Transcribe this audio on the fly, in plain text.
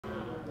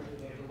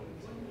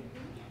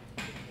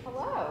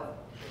Hello.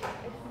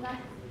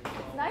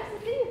 It's nice to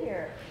see you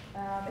here.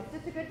 It's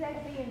just a good day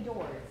to be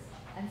indoors.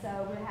 And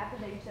so we're happy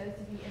that you chose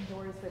to be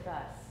indoors with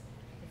us.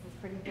 This is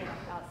pretty damp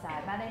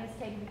outside. My name is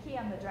Katie McKee.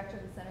 I'm the director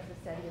of the Center for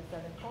Study of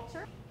Southern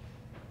Culture.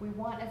 We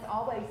want, as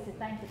always, to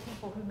thank the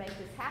people who make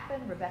this happen.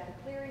 Rebecca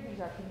Cleary,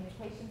 who's our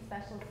communications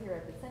specialist here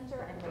at the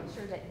center, and made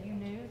sure that you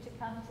knew to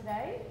come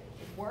today.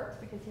 It worked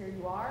because here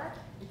you are.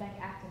 We thank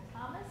Afton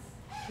Thomas,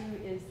 who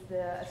is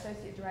the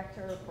associate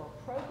director for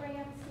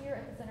programs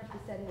here at the Center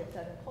for the Study of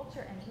Southern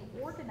Culture, and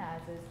who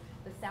organizes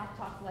the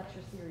SouthTalks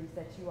lecture series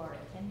that you are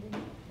attending.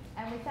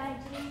 And we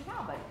thank Janine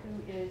Talbot,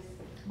 who is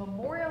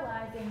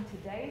memorializing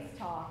today's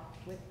talk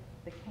with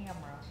the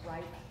camera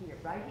right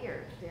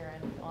here, Darren,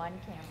 on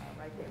camera,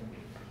 right there.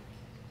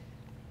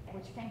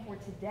 What you came for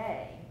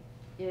today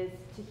is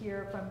to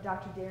hear from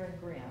Dr. Darren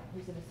Grem,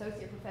 who's an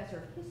associate professor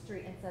of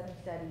history and Southern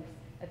Studies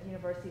at the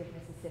University of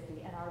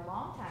Mississippi, and our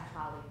longtime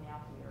colleague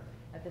now here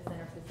at the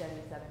Center for the Study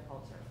of Southern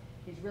Culture.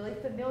 He's really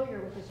familiar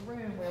with this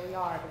room where we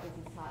are because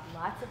he's taught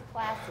lots of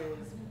classes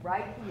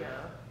right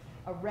here,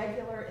 a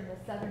regular in the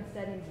Southern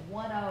Studies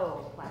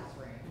 1.0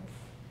 classrooms,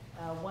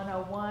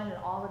 101 and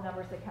all the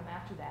numbers that come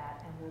after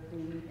that, and will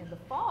be in the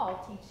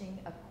fall teaching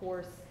a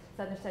course,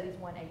 Southern Studies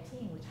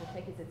 118, which will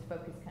take as its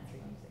focus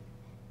country music.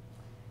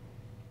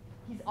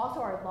 He's also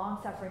our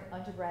long-suffering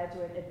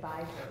undergraduate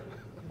advisor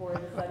for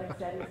the Southern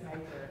Studies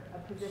major, a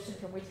position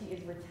from which he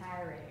is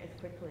retiring as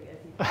quickly as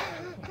he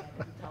possibly can,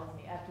 as he tells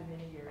me, after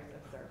many years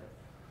of service.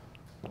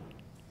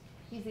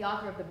 He's the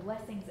author of The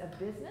Blessings of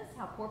Business,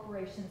 How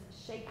Corporations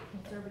Shape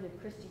Conservative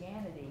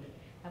Christianity.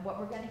 And what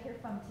we're going to hear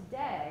from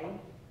today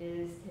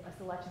is a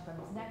selection from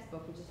his next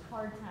book, which is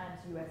Hard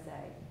Times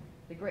USA,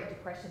 The Great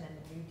Depression and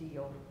the New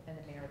Deal in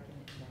American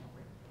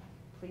Memory.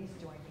 Please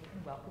join me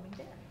in welcoming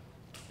Darren.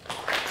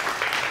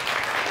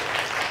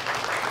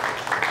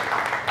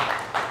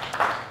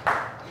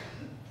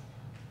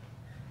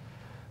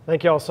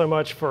 Thank you all so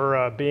much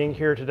for being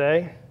here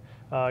today.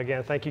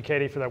 Again, thank you,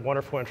 Katie, for that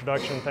wonderful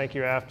introduction. Thank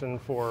you, Afton,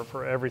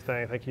 for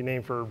everything. Thank you,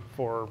 Neen,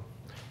 for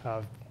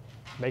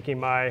making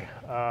my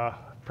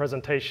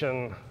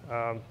presentation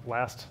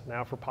last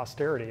now for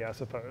posterity, I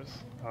suppose.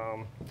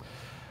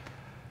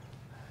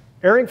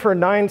 Airing for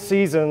 9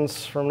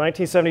 seasons from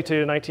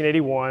 1972 to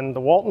 1981,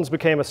 The Waltons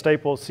became a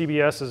staple of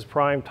CBS's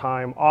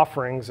primetime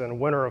offerings and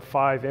winner of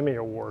 5 Emmy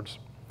Awards.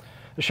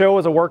 The show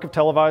was a work of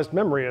televised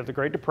memory of the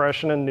Great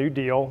Depression and New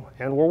Deal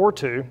and World War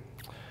II,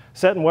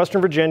 set in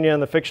Western Virginia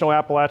in the fictional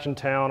Appalachian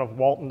town of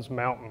Waltons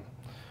Mountain.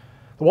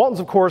 The Waltons,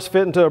 of course,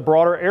 fit into a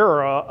broader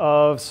era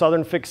of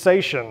Southern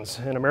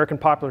fixations in American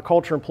popular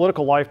culture and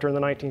political life during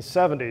the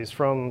 1970s,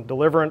 from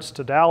Deliverance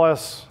to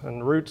Dallas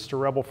and Roots to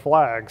Rebel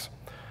Flags.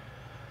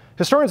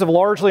 Historians have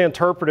largely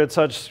interpreted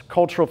such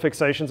cultural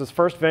fixations as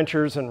first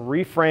ventures in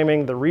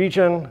reframing the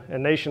region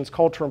and nation's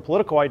cultural and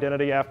political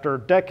identity after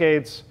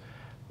decades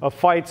of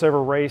fights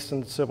over race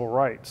and civil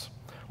rights.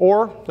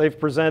 Or they've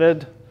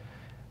presented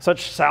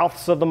such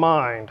Souths of the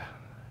mind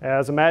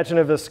as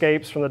imaginative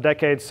escapes from the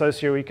decade's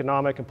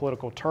socioeconomic and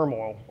political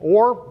turmoil,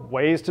 or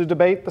ways to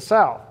debate the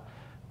South,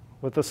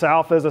 with the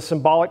South as a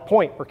symbolic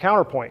point or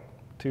counterpoint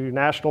to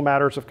national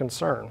matters of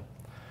concern.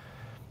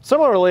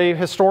 Similarly,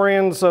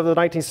 historians of the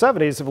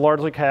 1970s have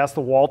largely cast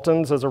the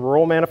Waltons as a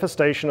rural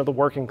manifestation of the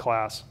working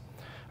class,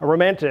 a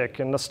romantic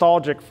and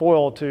nostalgic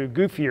foil to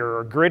goofier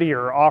or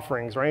grittier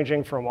offerings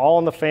ranging from All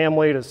in the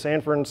Family to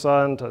Sanford and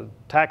Son to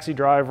Taxi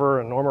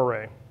Driver and Norma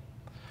Rae.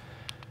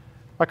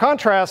 By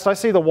contrast, I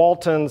see the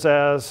Waltons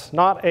as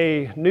not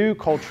a new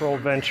cultural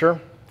venture,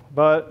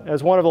 but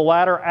as one of the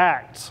latter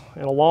acts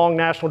in a long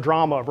national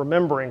drama of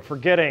remembering,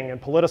 forgetting,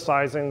 and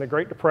politicizing the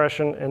Great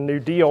Depression and New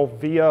Deal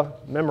via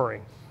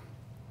memory.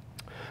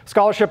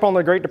 Scholarship on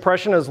the Great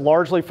Depression is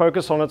largely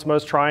focused on its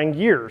most trying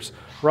years,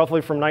 roughly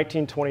from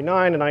 1929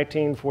 to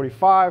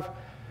 1945,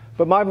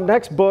 but my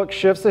next book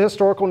shifts the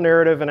historical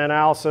narrative and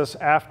analysis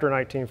after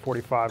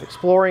 1945,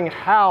 exploring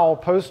how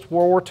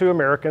post-World War II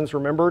Americans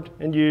remembered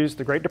and used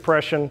the Great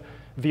Depression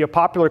via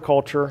popular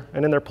culture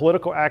and in their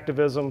political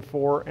activism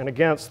for and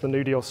against the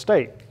New Deal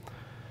state.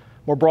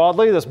 More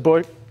broadly, this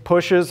book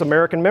pushes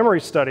American memory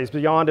studies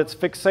beyond its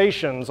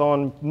fixations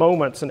on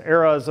moments and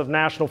eras of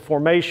national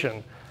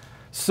formation,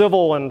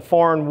 civil and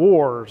foreign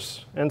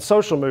wars, and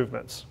social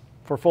movements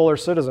for fuller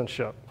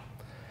citizenship.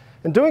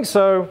 In doing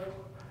so,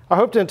 I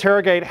hope to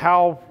interrogate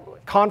how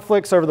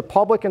conflicts over the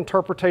public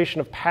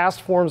interpretation of past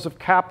forms of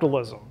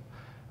capitalism,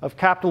 of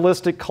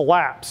capitalistic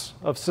collapse,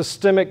 of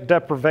systemic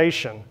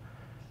deprivation,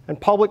 and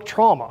public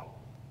trauma,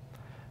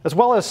 as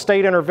well as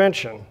state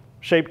intervention,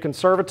 shaped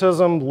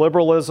conservatism,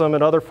 liberalism,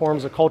 and other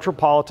forms of cultural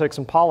politics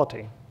and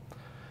polity.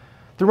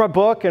 Through my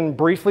book and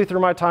briefly through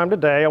my time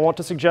today, I want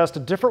to suggest a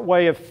different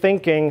way of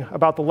thinking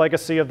about the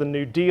legacy of the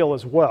New Deal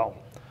as well.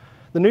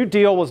 The New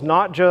Deal was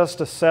not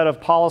just a set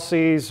of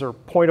policies or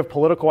point of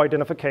political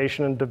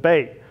identification and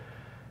debate.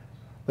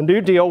 The New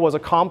Deal was a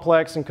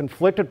complex and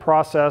conflicted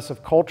process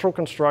of cultural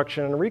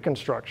construction and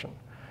reconstruction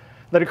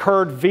that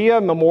occurred via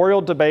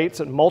memorial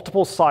debates at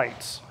multiple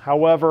sites,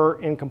 however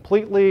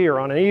incompletely or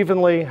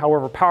unevenly,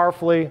 however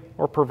powerfully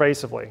or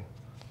pervasively.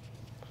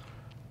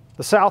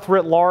 The South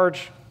writ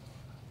large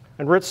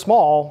and writ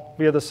small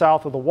via the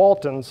South of the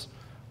Waltons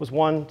was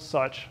one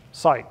such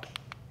site.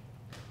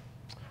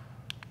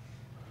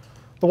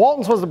 The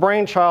Waltons was the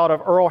brainchild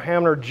of Earl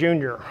Hamner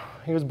Jr.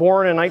 He was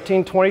born in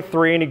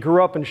 1923 and he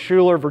grew up in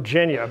Schuyler,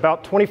 Virginia,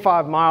 about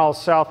 25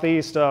 miles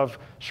southeast of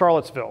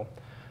Charlottesville.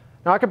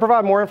 Now, I could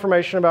provide more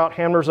information about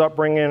Hamner's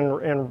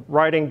upbringing and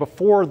writing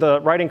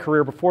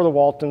career before the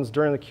Waltons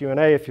during the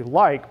Q&A if you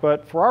like,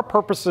 but for our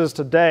purposes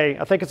today,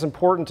 I think it's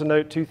important to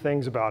note two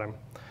things about him.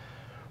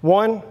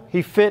 One,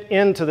 he fit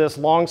into this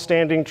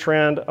long-standing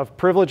trend of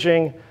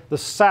privileging the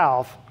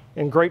South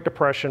in Great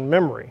Depression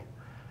memory.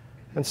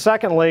 And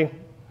secondly,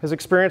 his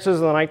experiences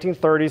in the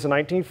 1930s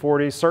and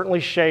 1940s certainly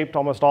shaped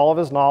almost all of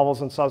his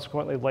novels and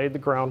subsequently laid the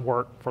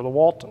groundwork for the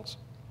Waltons.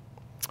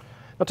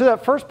 Now, to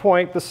that first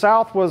point, the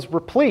South was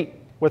replete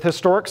with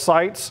historic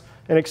sites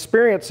and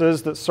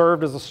experiences that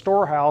served as a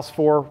storehouse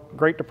for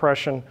Great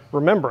Depression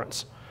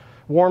remembrance.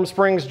 Warm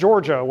Springs,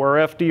 Georgia,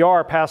 where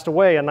FDR passed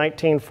away in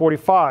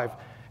 1945,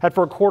 had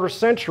for a quarter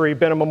century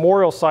been a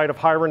memorial site of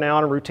high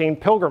renown and routine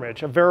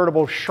pilgrimage, a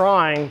veritable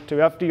shrine to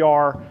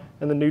FDR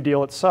and the New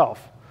Deal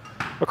itself.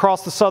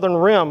 Across the Southern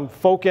Rim,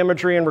 folk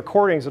imagery and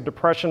recordings of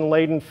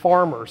depression-laden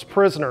farmers,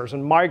 prisoners,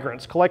 and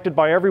migrants collected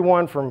by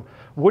everyone from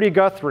Woody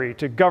Guthrie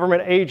to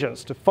government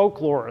agents to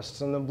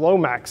folklorists and the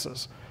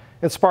Lomaxes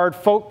inspired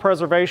folk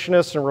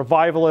preservationists and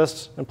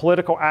revivalists and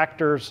political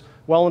actors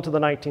well into the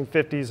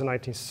 1950s and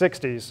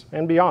 1960s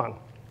and beyond.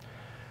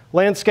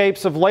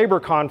 Landscapes of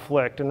labor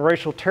conflict and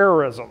racial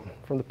terrorism,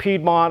 from the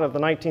Piedmont of the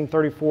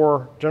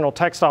 1934 General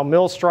Textile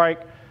Mill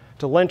strike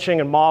to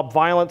lynching and mob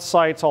violence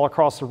sites all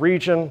across the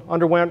region,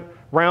 underwent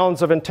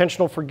rounds of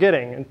intentional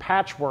forgetting and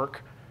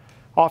patchwork,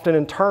 often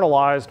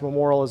internalized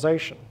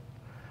memorialization.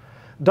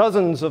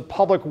 Dozens of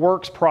public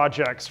works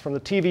projects, from the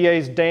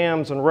TVA's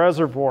dams and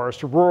reservoirs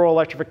to rural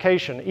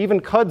electrification, even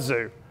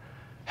kudzu,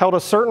 held a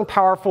certain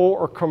powerful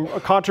or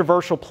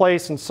controversial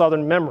place in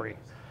Southern memory,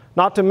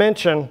 not to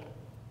mention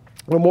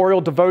memorial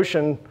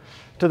devotion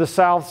to the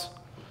South's,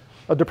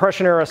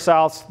 Depression-era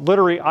South's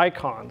literary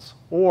icons,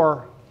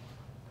 or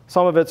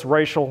some of its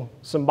racial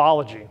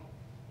symbology,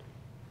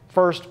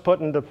 first put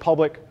into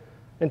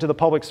the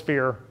public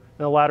sphere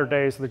in the latter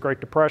days of the Great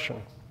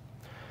Depression.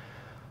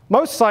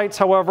 Most sites,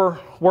 however,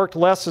 worked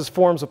less as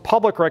forms of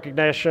public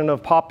recognition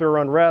of popular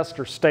unrest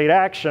or state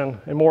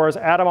action and more as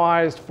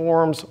atomized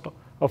forms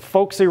of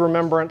folksy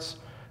remembrance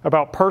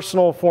about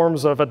personal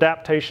forms of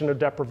adaptation to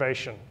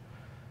deprivation.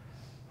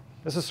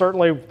 This is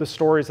certainly the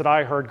stories that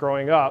I heard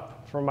growing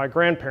up from my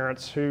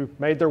grandparents who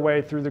made their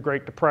way through the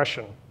Great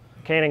Depression,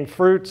 canning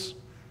fruits,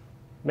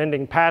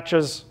 mending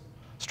patches,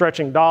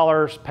 stretching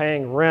dollars,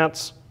 paying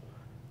rents,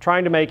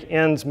 trying to make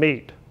ends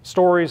meet.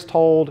 Stories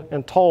told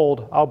and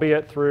told,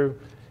 albeit through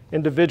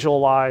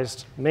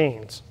individualized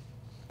means.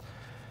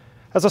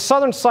 As a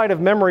Southern site of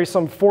memory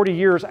some 40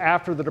 years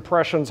after the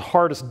Depression's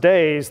hardest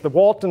days, the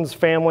Waltons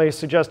family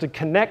suggested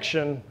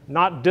connection,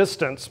 not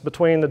distance,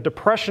 between the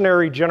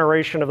depressionary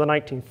generation of the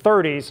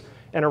 1930s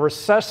and a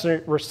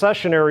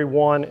recessionary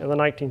one in the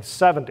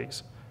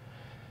 1970s.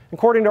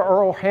 According to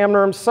Earl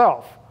Hamner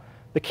himself,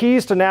 the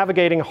keys to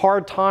navigating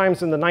hard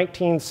times in the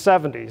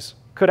 1970s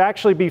could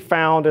actually be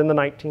found in the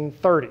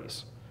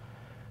 1930s.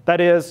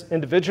 That is,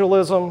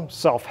 individualism,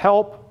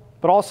 self-help,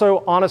 but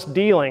also honest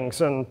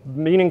dealings and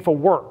meaningful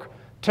work,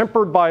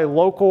 tempered by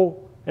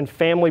local and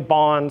family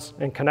bonds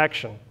and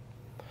connection.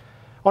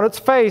 On its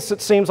face,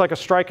 it seems like a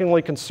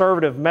strikingly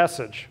conservative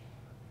message,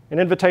 an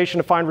invitation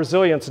to find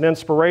resilience and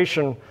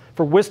inspiration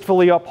for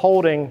wistfully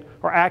upholding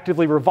or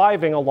actively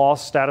reviving a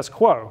lost status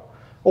quo.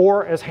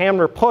 Or, as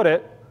Hamner put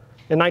it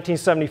in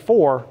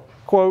 1974,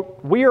 quote,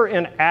 "We are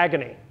in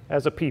agony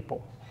as a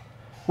people.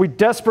 We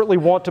desperately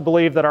want to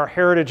believe that our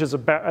heritage is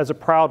a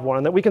proud one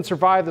and that we can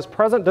survive this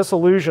present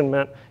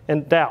disillusionment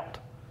and doubt.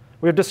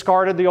 We have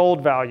discarded the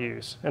old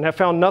values and have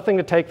found nothing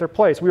to take their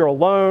place. We are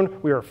alone,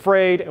 we are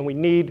afraid, and we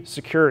need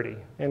security,"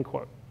 end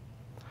quote.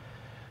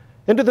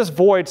 Into this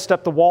void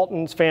stepped the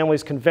Waltons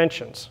family's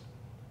conventions.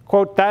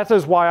 Quote, "That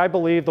is why I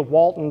believe the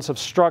Waltons have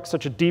struck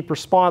such a deep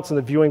response in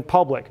the viewing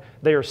public.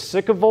 They are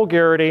sick of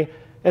vulgarity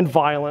and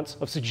violence,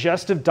 of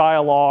suggestive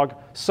dialogue,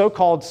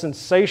 so-called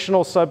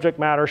sensational subject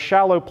matter,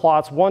 shallow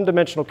plots,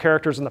 one-dimensional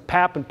characters, and the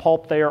pap and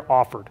pulp they are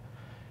offered,"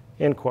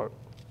 end quote.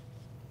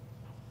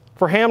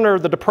 For Hamner,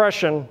 the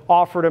Depression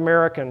offered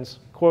Americans,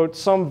 quote,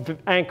 "some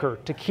anchor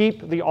to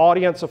keep the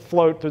audience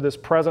afloat through this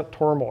present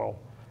turmoil.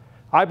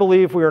 I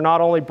believe we are not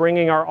only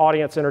bringing our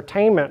audience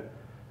entertainment,"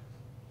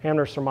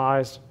 Hamner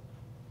surmised,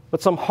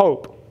 "but some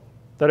hope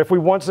that if we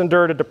once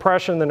endured a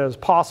depression, then it is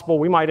possible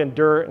we might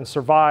endure and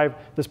survive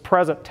this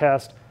present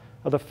test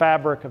of the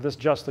fabric of this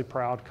justly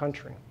proud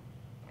country."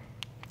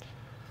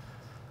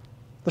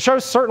 The show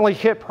certainly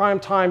hit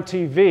primetime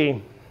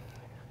TV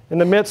in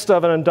the midst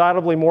of an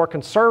undoubtedly more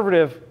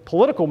conservative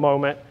political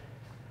moment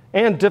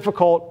and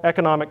difficult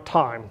economic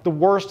time, the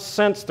worst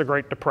since the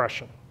Great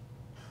Depression.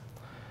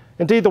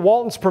 Indeed, the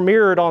Waltons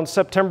premiered on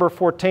September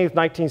 14th,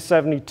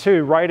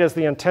 1972, right as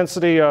the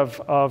intensity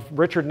of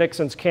Richard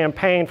Nixon's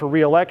campaign for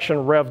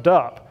re-election revved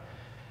up.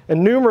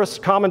 And numerous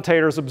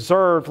commentators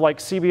observed, like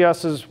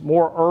CBS's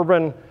more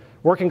urban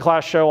working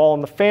class show All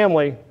in the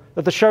Family,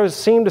 that the shows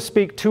seemed to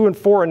speak to and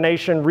for a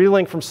nation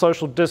reeling from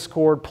social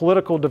discord,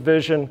 political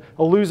division,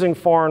 a losing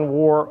foreign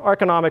war,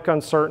 economic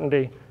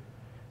uncertainty,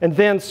 and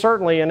then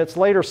certainly in its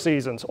later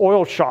seasons,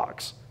 oil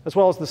shocks, as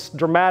well as this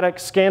dramatic,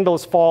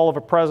 scandalous fall of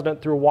a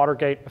president through a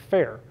Watergate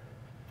affair.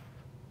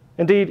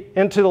 Indeed,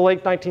 into the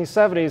late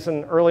 1970s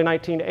and early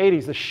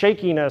 1980s, the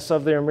shakiness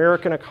of the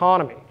American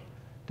economy,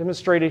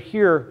 demonstrated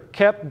here,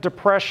 kept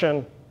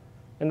depression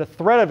and the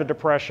threat of a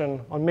depression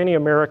on many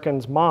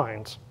Americans'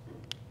 minds.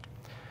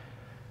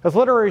 As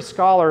literary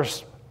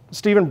scholars,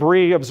 Stephen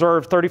Bree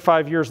observed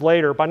 35 years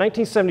later, by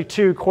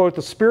 1972, quote,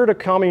 the spirit of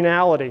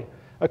communality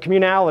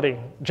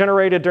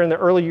generated during the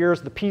early years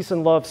of the peace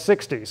and love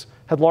 60s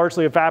had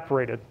largely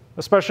evaporated,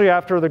 especially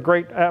after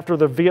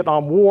the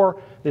Vietnam War,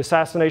 the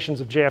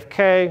assassinations of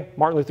JFK,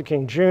 Martin Luther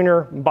King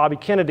Jr., and Bobby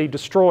Kennedy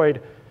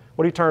destroyed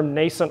what he termed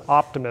nascent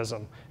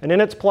optimism. And in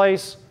its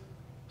place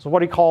was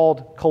what he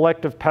called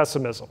collective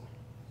pessimism,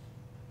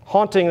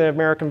 haunting the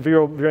American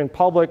viewing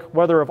public,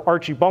 whether of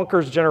Archie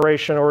Bunker's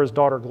generation or his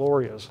daughter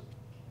Gloria's.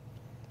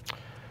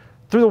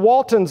 Through the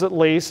Waltons, at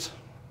least,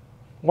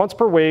 once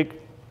per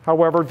week,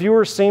 however,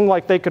 viewers seemed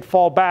like they could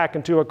fall back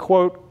into a,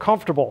 quote,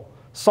 comfortable,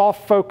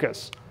 soft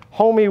focus,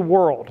 homey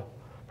world,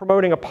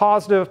 promoting a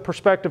positive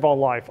perspective on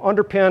life,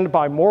 underpinned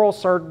by moral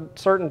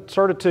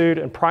certitude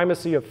and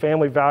primacy of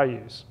family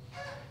values,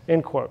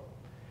 end quote.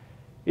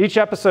 Each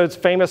episode's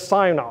famous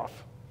sign-off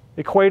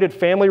equated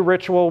family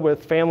ritual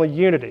with family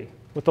unity,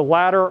 with the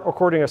latter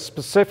according to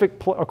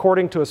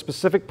a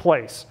specific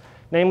place,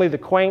 namely the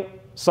quaint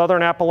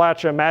southern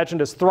Appalachia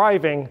imagined as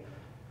thriving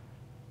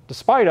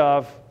despite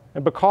of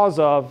and because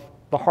of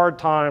the hard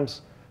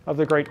times of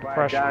the Great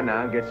Depression. Quiet down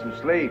now and get some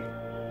sleep.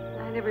 Good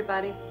night,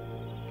 everybody.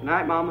 Good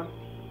night, Mama.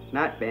 Good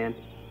night, Ben.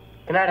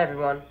 Good night,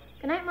 everyone.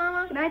 Good night,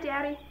 Mama. Good night,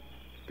 Daddy.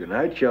 Good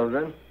night,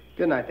 children.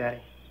 Good night,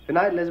 Daddy. Good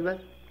night, Elizabeth.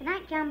 Good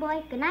night, John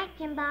Boy. Good night,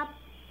 Jim Bob.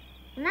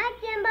 Good night,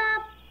 Jim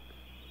Bob.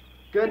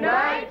 Good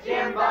night,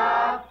 Jim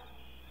Bob.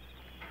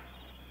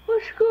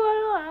 What's going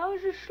on? I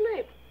was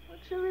asleep.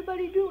 What's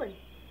everybody doing?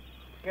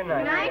 Good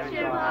night. Good night,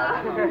 Jim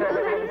Bob. Go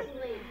to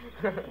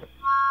sleep.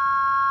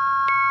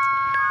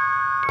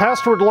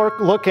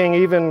 Pastward-looking,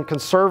 even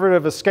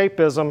conservative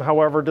escapism,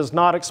 however, does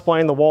not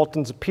explain the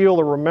Waltons' appeal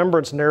to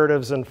remembrance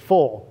narratives in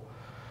full.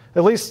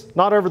 At least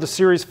not over the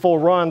series' full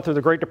run through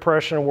the Great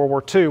Depression and World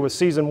War II, with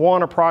season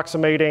 1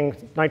 approximating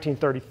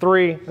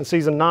 1933 and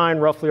season 9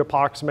 roughly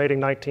approximating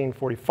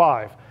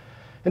 1945.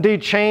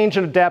 Indeed, change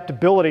and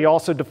adaptability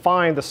also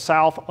defined the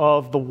South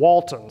of the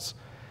Waltons.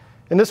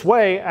 In this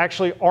way,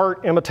 actually,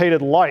 art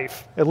imitated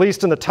life, at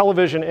least in the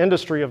television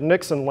industry of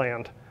Nixon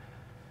land.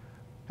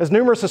 As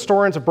numerous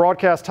historians of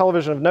broadcast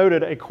television have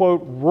noted, a,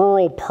 quote,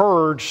 rural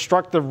purge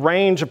struck the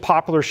range of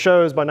popular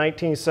shows by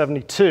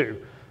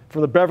 1972,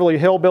 from the Beverly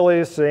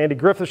Hillbillies to the Andy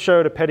Griffith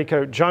Show to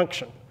Petticoat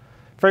Junction.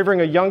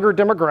 Favoring a younger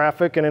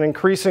demographic and an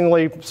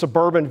increasingly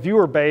suburban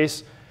viewer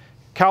base,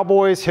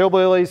 cowboys,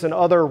 hillbillies, and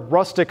other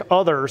rustic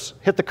others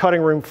hit the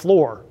cutting room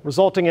floor,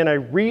 resulting in a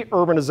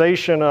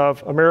re-urbanization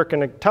of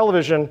American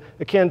television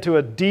akin to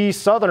a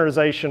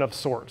de-southernization of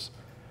sorts.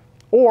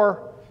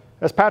 Or,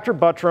 as Patrick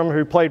Buttram,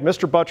 who played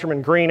Mr. Buttram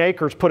in Green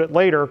Acres, put it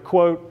later,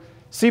 quote,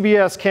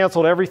 CBS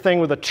canceled everything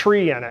with a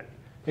tree in it,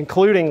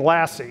 including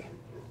Lassie.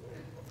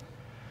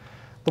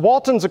 The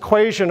Waltons'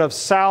 equation of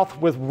South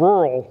with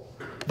rural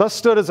thus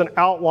stood as an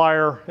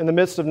outlier in the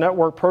midst of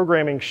network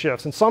programming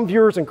shifts, and some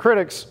viewers and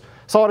critics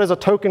saw it as a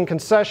token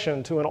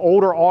concession to an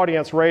older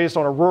audience raised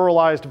on a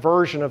ruralized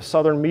version of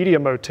Southern media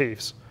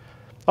motifs.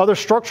 Other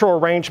structural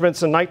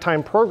arrangements in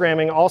nighttime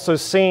programming also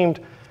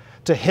seemed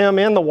to hem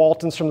in the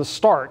Waltons from the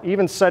start,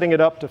 even setting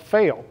it up to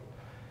fail.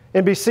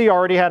 NBC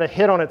already had a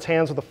hit on its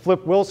hands with the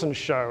Flip Wilson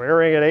Show,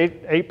 airing at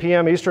 8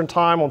 p.m. Eastern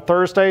Time on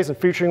Thursdays and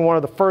featuring one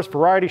of the first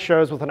variety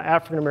shows with an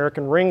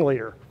African-American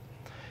ringleader.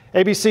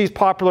 ABC's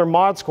popular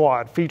Mod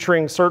Squad,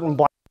 featuring certain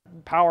Black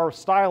Power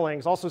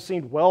stylings, also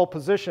seemed well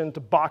positioned to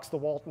box the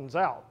Waltons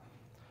out.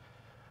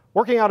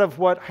 Working out of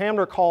what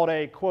Hamner called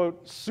a,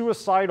 quote,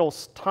 suicidal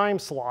time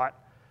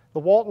slot, the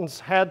Waltons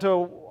had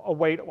to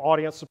await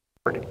audience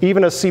support,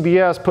 even as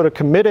CBS put a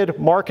committed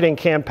marketing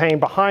campaign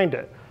behind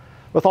it,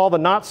 with all the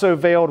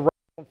not-so-veiled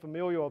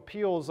familial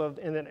appeals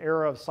in an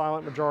era of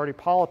silent majority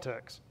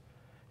politics.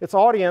 Its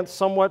audience,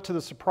 somewhat to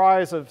the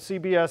surprise of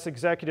CBS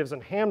executives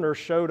and Hamner,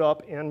 showed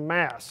up en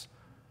masse.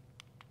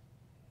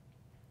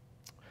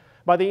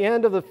 By the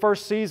end of the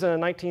first season in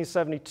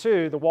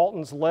 1972, the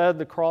Waltons led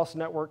the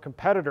cross-network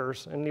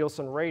competitors in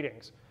Nielsen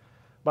ratings.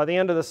 By the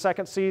end of the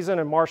second season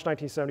in March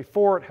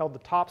 1974, it held the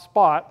top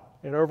spot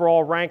in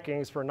overall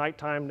rankings for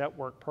nighttime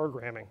network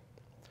programming.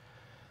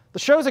 The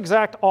show's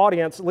exact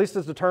audience, at least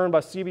as determined by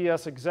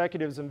CBS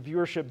executives and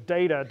viewership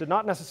data, did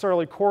not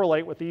necessarily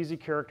correlate with easy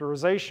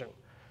characterization.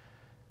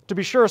 To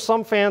be sure,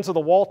 some fans of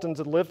the Waltons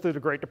had lived through the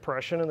Great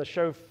Depression, and the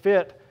show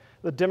fit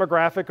the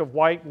demographic of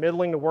white,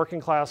 middling to working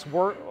class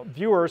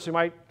viewers who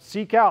might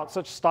seek out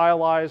such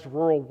stylized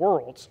rural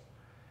worlds.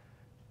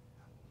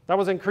 That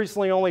was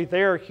increasingly only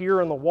there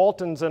here in the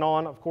Waltons and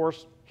on, of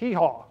course,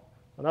 Hee-haw,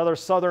 another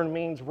Southern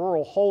means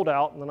rural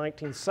holdout in the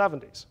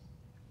 1970s.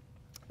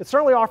 It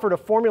certainly offered a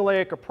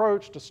formulaic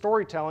approach to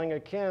storytelling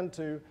akin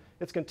to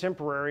its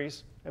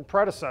contemporaries and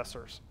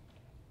predecessors.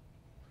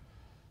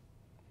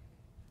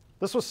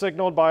 This was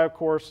signaled by, of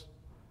course,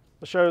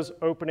 the show's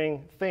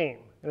opening theme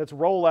and its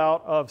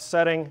rollout of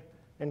setting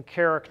and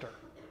character.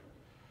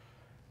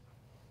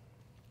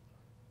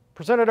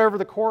 Presented over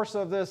the course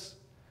of this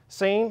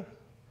scene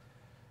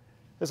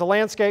is a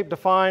landscape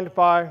defined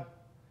by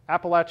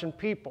Appalachian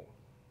people.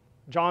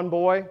 John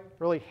Boy,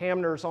 really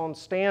Hamner's own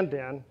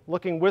stand-in,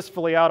 looking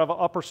wistfully out of an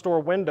upper store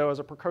window as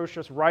a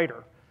precocious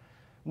writer.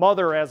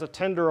 Mother as a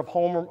tender of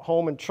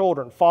home and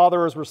children.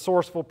 Father as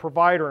resourceful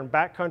provider and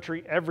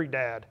backcountry every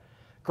dad.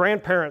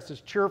 Grandparents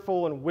as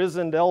cheerful and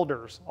wizened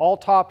elders, all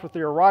topped with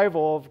the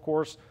arrival, of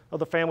course, of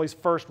the family's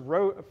first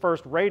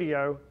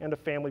radio and a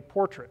family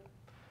portrait.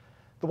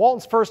 The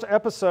Waltons' first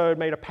episode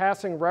made a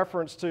passing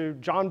reference to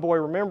John Boy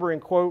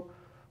remembering, quote,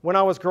 "when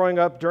I was growing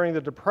up during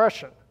the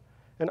Depression."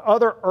 And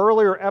other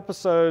earlier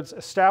episodes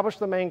established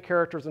the main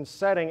characters and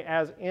setting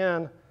as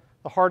in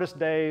the hardest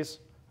days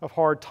of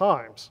hard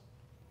times.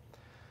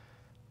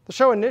 The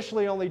show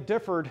initially only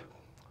differed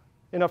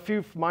in a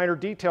few minor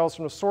details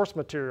from the source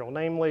material,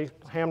 namely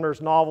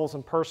Hamner's novels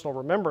and personal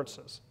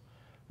remembrances.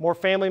 More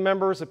family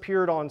members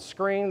appeared on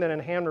screen than in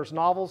Hamner's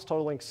novels,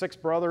 totaling 6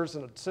 brothers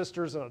and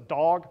sisters and a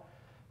dog,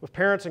 with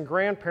parents and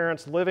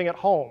grandparents living at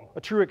home,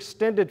 a true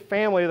extended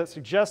family that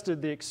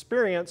suggested the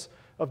experience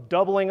of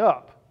doubling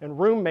up and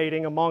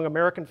roommating among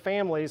American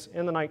families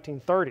in the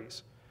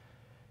 1930s.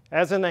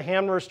 As in the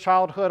Hamner's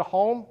childhood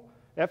home,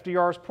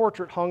 FDR's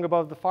portrait hung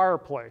above the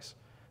fireplace.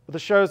 But the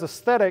show's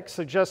aesthetic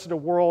suggested a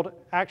world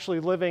actually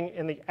living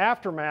in the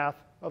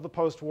aftermath of the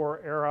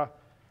post-war era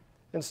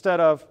instead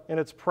of in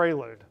its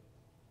prelude.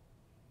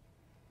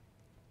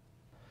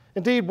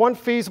 Indeed, one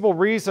feasible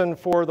reason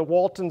for the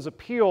Waltons'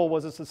 appeal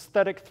was its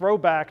aesthetic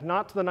throwback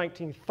not to the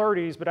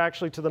 1930s, but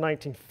actually to the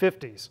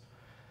 1950s.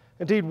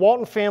 Indeed,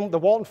 the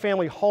Walton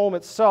family home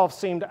itself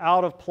seemed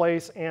out of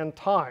place and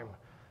time,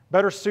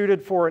 better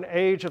suited for an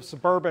age of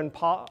suburban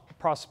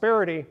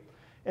prosperity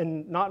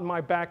and not in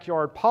my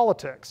backyard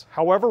politics,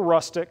 however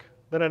rustic,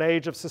 than an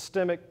age of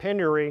systemic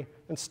penury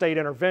and state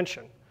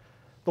intervention.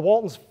 The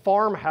Waltons'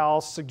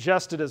 farmhouse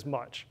suggested as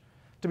much.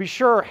 To be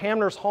sure,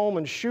 Hamner's home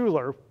in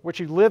Schuler, which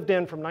he lived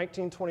in from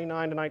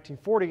 1929 to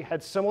 1940,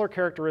 had similar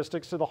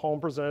characteristics to the home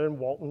presented in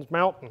Walton's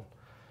Mountain.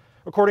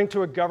 According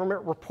to a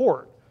government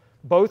report,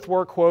 both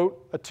were,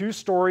 quote, a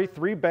 2-story,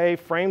 3-bay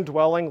frame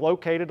dwelling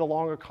located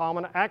along a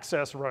common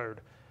access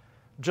road.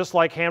 Just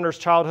like Hamner's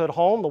childhood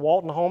home, the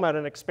Walton home had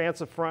an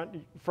expansive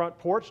front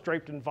porch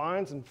draped in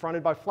vines and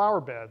fronted by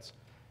flower beds.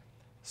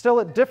 Still,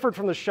 it differed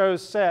from the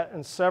show's set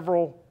in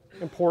several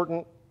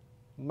important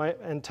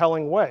and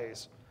telling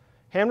ways.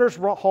 Hamner's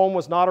home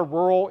was not a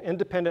rural,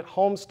 independent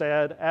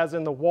homestead as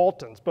in the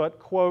Waltons, but,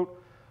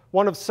 quote,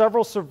 one of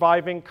several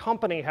surviving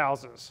company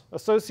houses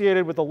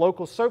associated with the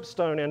local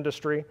soapstone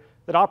industry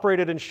that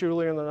operated in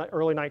Schuler in the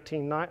early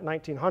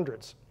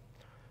 1900s.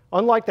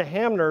 Unlike the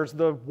Hamners,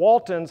 the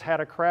Waltons had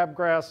a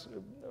crabgrass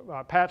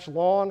patch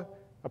lawn,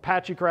 a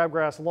patchy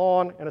crabgrass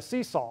lawn, and a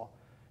seesaw.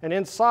 And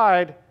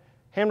inside,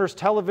 Hamner's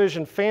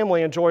television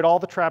family enjoyed all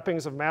the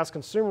trappings of mass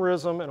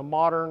consumerism in a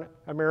modern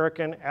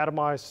American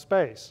atomized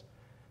space.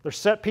 Their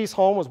set-piece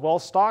home was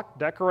well-stocked,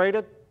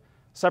 decorated,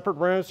 separate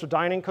rooms for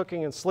dining,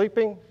 cooking, and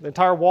sleeping. The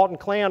entire Walton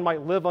clan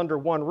might live under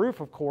one roof,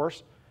 of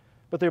course,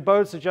 but the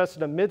abode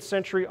suggested a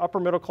mid-century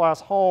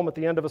upper-middle-class home at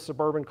the end of a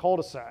suburban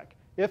cul-de-sac,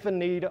 if in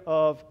need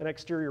of an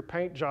exterior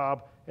paint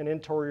job and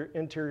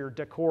interior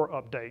decor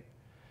update.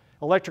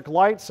 Electric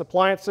lights,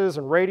 appliances,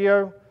 and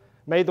radio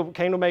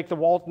came to make the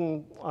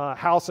Walton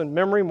house in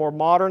memory more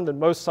modern than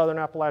most Southern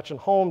Appalachian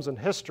homes in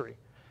history.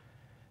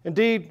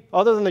 Indeed,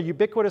 other than the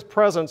ubiquitous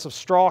presence of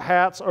straw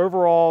hats,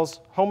 overalls,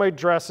 homemade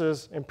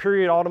dresses, and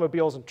period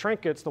automobiles and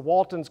trinkets, the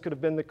Waltons could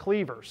have been the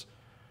Cleavers,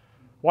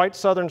 white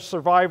Southern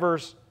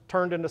survivors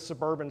turned into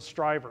suburban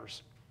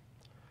strivers.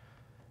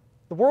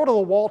 The world of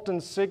the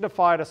Waltons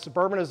signified a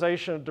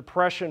suburbanization of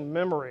Depression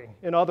memory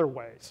in other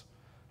ways.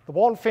 The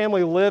Walton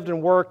family lived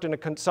and worked in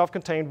a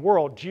self-contained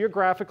world,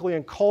 geographically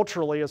and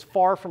culturally as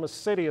far from a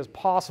city as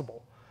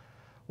possible.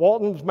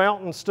 Walton's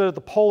Mountain stood at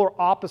the polar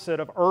opposite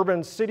of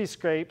urban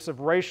cityscapes of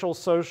racial,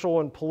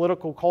 social, and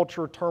political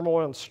culture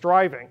turmoil and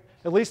striving,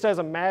 at least as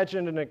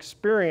imagined and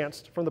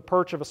experienced from the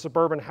perch of a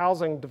suburban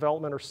housing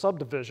development or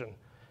subdivision.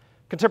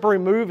 Contemporary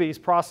movies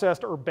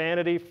processed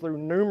urbanity through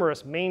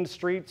numerous mean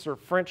streets or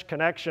French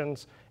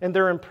connections and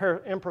their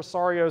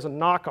impresarios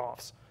and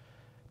knockoffs.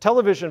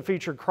 Television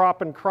featured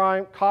cop and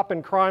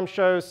crime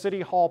shows,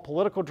 city hall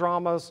political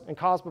dramas, and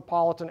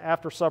cosmopolitan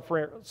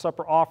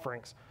after-supper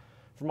offerings,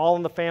 from All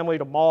in the Family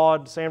to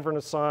Maude, Sanford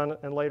and Son,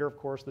 and later, of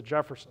course, the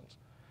Jeffersons.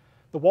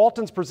 The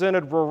Waltons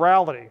presented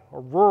rurality,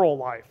 or rural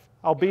life,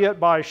 albeit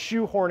by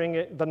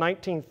shoehorning the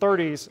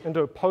 1930s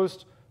into a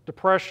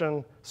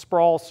post-Depression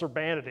sprawl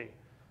surbanity,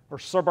 or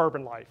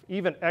suburban life,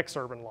 even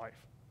ex-urban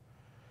life.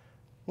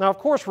 Now, of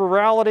course,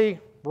 rurality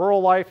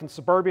rural life and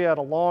suburbia had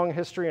a long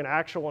history and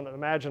actual and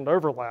imagined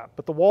overlap.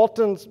 But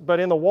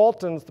in the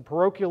Waltons, the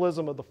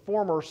parochialism of the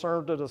former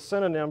served as a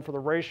synonym for the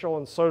racial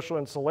and social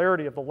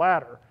insularity of the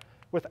latter,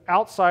 with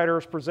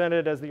outsiders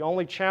presented as the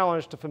only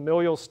challenge to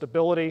familial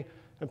stability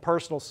and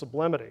personal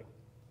sublimity.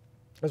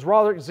 As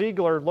Robert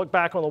Ziegler looked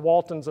back on the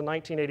Waltons in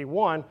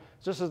 1981,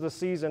 just as the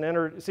series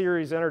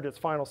entered its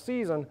final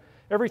season,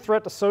 every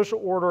threat to social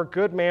order,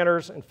 good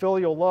manners, and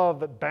filial love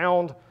that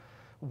bound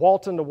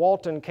Walton to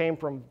Walton came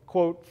from,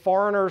 quote,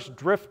 foreigners,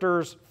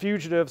 drifters,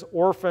 fugitives,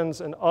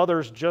 orphans, and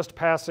others just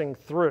passing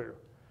through.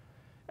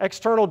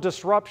 External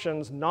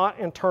disruptions, not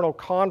internal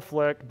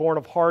conflict, born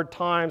of hard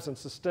times and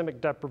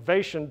systemic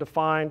deprivation,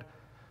 defined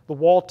the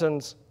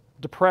Waltons'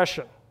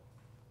 depression.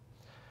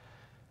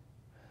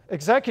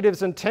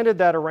 Executives intended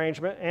that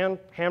arrangement, and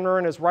Hamner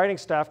and his writing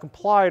staff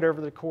complied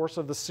over the course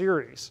of the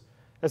series.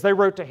 As they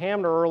wrote to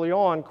Hamner early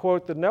on,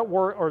 quote, the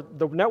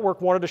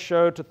network wanted a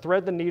show to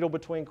thread the needle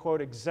between,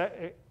 quote,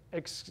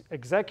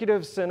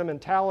 executive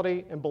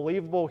sentimentality and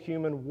believable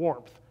human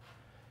warmth.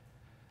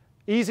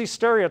 Easy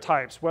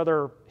stereotypes,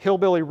 whether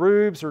hillbilly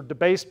rubes or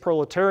debased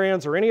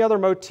proletarians or any other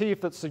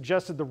motif that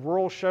suggested the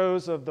rural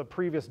shows of the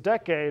previous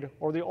decade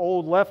or the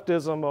old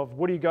leftism of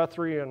Woody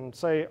Guthrie and,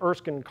 say,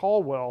 Erskine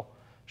Caldwell,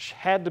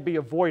 had to be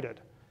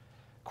avoided.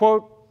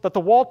 Quote, that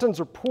the Waltons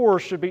are poor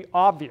should be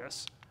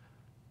obvious,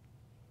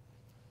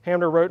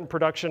 Hamner wrote in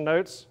production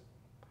notes,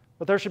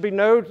 but there should be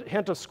no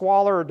hint of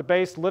squalor or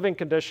debased living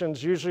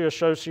conditions usually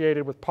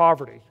associated with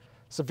poverty.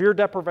 Severe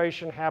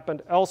deprivation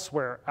happened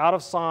elsewhere, out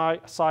of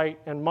sight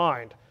and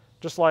mind,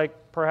 just like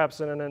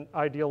perhaps in an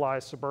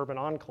idealized suburban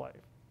enclave.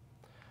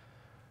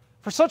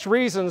 For such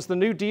reasons, the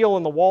New Deal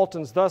and the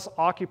Waltons thus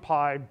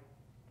occupied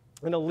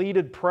an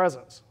elitist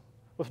presence.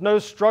 With no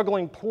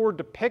struggling poor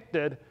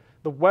depicted,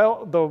 the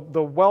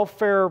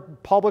welfare,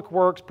 public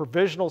works,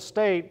 provisional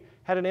state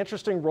had an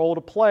interesting role to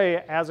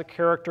play as a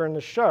character in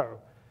the show.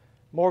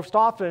 Most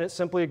often, it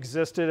simply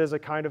existed as a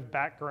kind of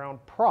background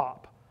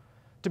prop.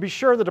 To be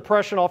sure, the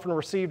Depression often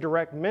received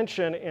direct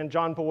mention in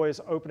John Boy's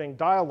opening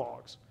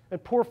dialogues,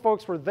 and poor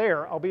folks were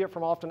there, albeit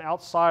from often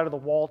outside of the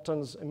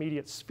Waltons'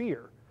 immediate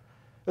sphere.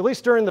 At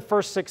least during the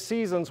first 6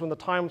 seasons, when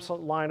before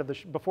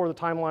the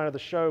timeline of the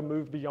show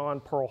moved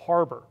beyond Pearl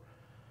Harbor.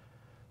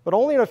 But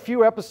only in a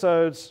few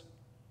episodes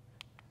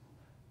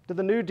did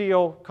the New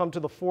Deal come to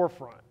the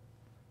forefront,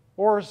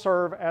 or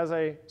serve as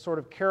a sort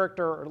of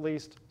character, or at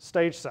least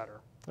stage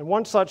setter. And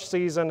one such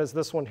season is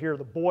this one here,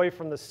 The Boy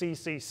from the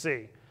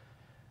CCC.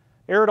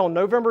 Aired on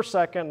November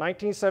 2nd,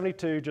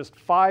 1972, just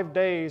 5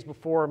 days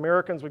before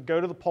Americans would go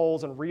to the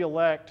polls and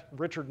re-elect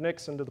Richard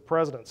Nixon to the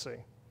presidency.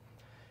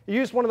 It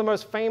used one of the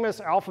most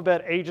famous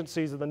alphabet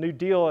agencies of the New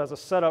Deal as a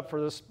setup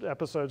for this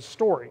episode's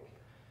story.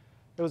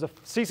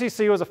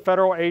 CCC was a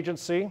federal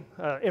agency,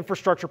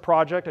 infrastructure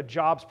project, a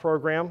jobs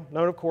program,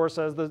 known of course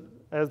as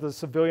the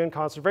Civilian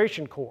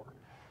Conservation Corps.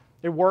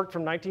 It worked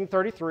from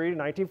 1933 to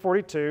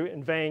 1942,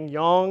 inveighing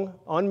young,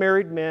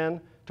 unmarried men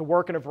to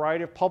work in a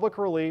variety of public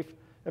relief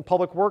and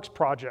public works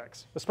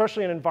projects,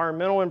 especially in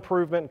environmental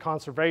improvement and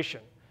conservation.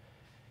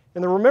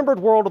 In the remembered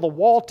world of the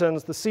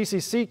Waltons, the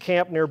CCC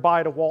camp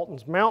nearby to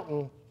Waltons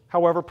Mountain,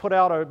 however, put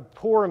out a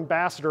poor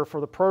ambassador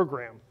for the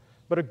program,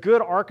 but a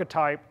good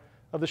archetype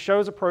of the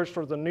show's approach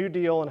towards the New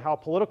Deal and how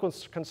political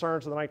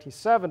concerns of the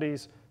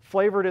 1970s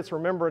flavored its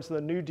remembrance of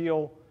the New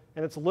Deal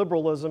and its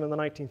liberalism in the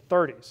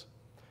 1930s.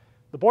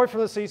 The boy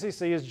from the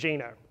CCC is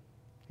Gino.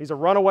 He's a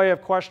runaway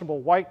of questionable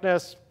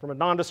whiteness from a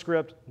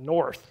nondescript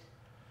North,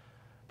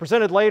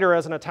 presented later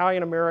as an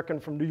Italian-American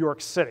from New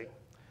York City.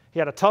 He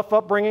had a tough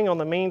upbringing on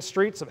the mean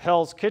streets of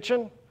Hell's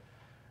Kitchen,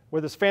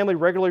 with his family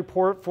regularly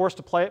forced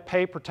to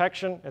pay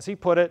protection, as he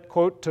put it,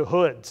 quote, to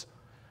hoods.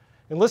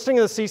 Enlisting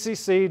in the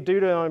CCC due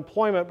to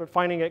unemployment, but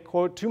finding it,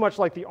 quote, too much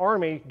like the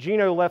Army,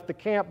 Gino left the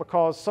camp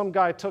because some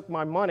guy took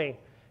my money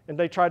and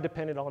they tried to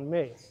pin it on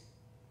me.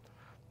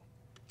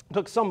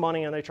 Took some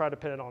money and they tried to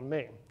pin it on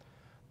me.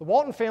 The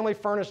Walton family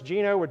furnished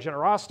Gino with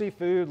generosity,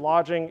 food,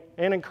 lodging,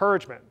 and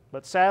encouragement.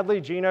 But sadly,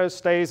 Gino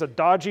stays a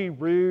dodgy,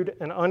 rude,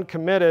 and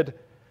uncommitted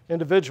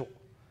individual,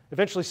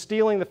 eventually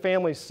stealing the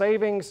family's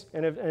savings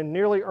and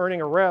nearly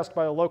earning arrest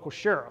by a local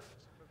sheriff.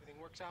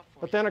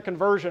 But then a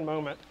conversion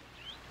moment.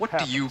 What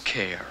do you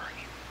care?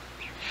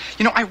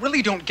 You know, I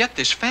really don't get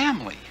this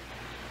family.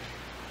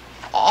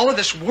 All of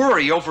this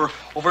worry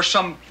over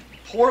some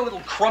poor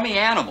little crummy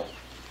animal.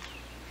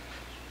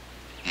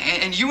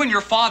 And you and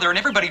your father and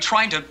everybody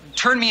trying to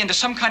turn me into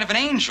some kind of an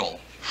angel.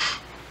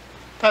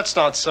 That's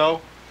not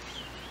so.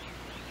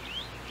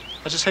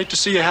 I just hate to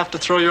see you have to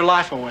throw your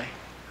life away.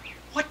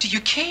 What do you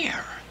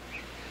care?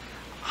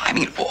 I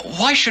mean,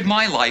 why should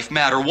my life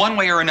matter one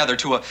way or another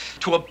to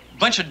a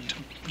bunch of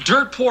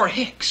dirt poor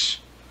hicks?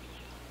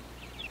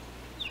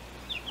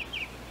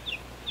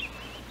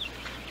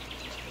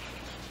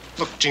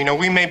 Look, Gino,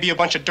 we may be a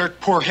bunch of dirt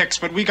poor hicks,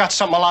 but we got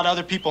something a lot of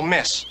other people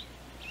miss.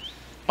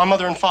 My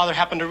mother and father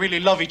happen to really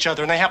love each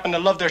other, and they happen to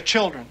love their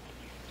children.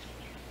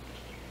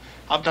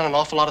 I've done an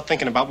awful lot of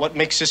thinking about what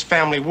makes this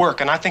family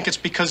work, and I think it's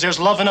because there's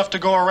love enough to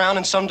go around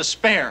and some to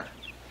spare.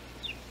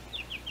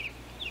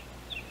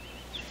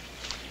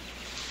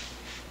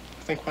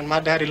 think when my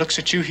daddy looks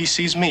at you, he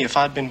sees me if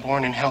I'd been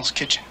born in Hell's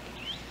Kitchen.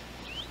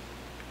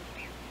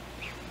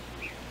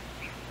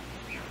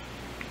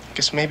 I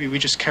guess maybe we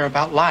just care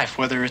about life,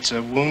 whether it's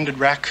a wounded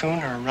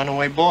raccoon or a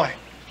runaway boy.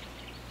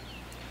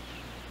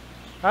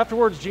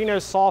 Afterwards, Gino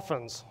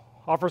softens,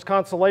 offers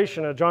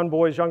consolation to John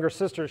Boy's younger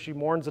sister. She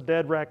mourns a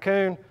dead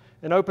raccoon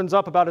and opens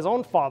up about his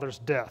own father's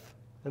death,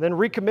 and then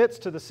recommits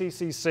to the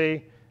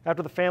CCC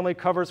after the family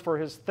covers for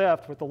his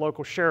theft with the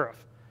local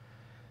sheriff.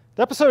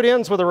 The episode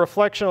ends with a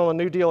reflection on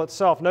the New Deal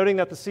itself, noting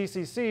that the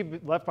CCC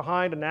left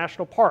behind a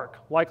national park,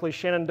 likely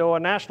Shenandoah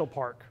National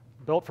Park,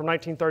 built from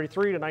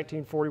 1933 to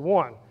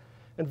 1941,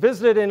 and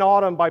visited in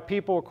autumn by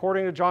people,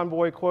 according to John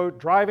Boy, quote,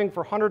 driving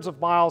for hundreds of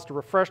miles to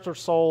refresh their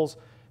souls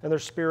and their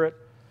spirit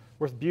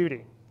with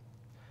beauty.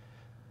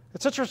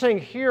 It's interesting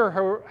here,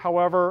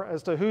 however,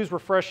 as to who's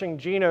refreshing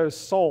Gino's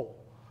soul,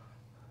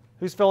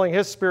 who's filling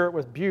his spirit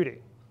with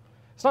beauty.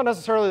 It's not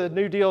necessarily the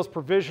New Deal's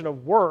provision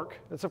of work.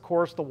 It's, of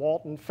course, the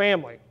Walton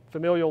family.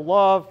 Familial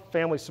love,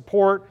 family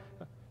support,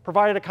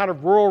 provided a kind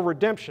of rural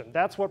redemption.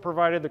 That's what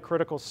provided the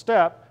critical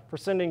step for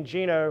sending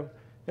Gino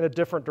in a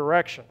different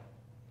direction.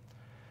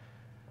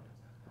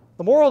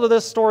 The moral of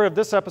this story of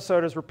this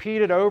episode is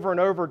repeated over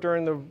and over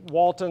during the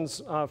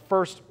Waltons'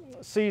 first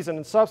season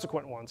and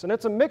subsequent ones, and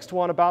it's a mixed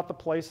one about the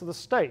place of the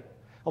state.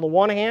 On the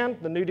one hand,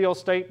 the New Deal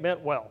state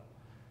meant well.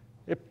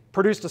 It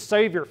produced a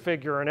savior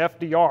figure in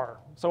FDR,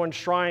 so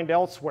enshrined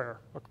elsewhere,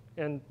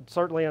 and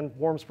certainly in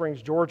Warm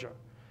Springs, Georgia.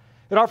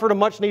 It offered a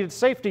much-needed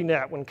safety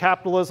net when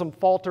capitalism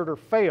faltered or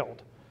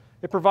failed.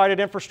 It provided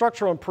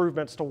infrastructural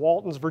improvements to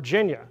Waltons,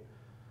 Virginia.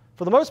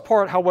 For the most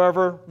part,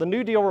 however, the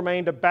New Deal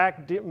remained a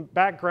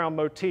background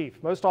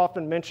motif, most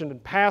often mentioned in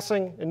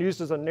passing and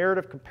used as a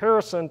narrative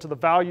comparison to the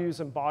values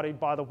embodied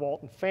by the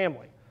Walton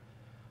family.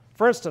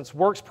 For instance,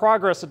 Works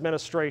Progress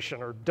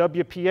Administration, or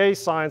WPA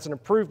signs and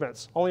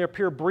improvements, only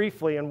appear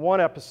briefly in one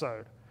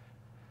episode.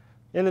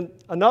 In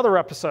another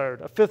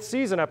episode, a fifth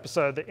season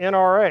episode, the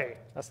NRA,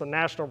 that's the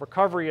National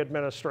Recovery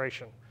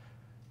Administration,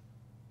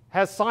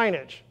 has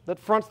signage that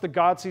fronts the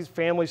Godsey's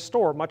family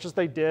store, much as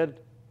they did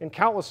in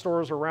countless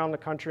stores around the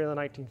country in the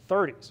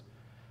 1930s.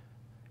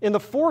 In the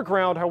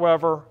foreground,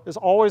 however, is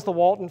always the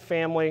Walton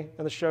family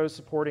and the show's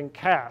supporting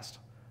cast.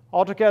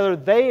 Altogether,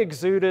 they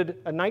exuded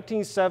a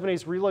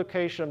 1970s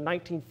relocation of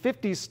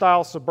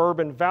 1950s-style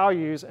suburban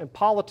values and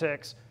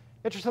politics,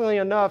 interestingly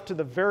enough, to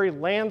the very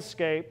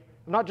landscape,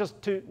 not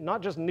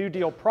just New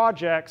Deal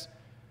projects,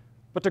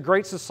 but to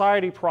Great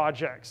Society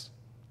projects.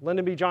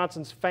 Lyndon B.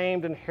 Johnson's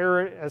famed,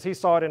 as he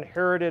saw it,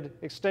 inherited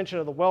extension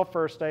of the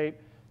welfare state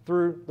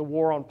through the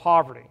war on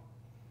poverty.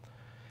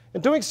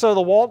 In doing so,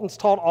 the Waltons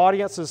taught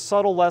audiences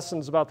subtle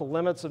lessons about the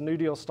limits of New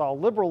Deal-style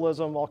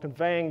liberalism while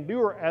conveying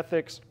newer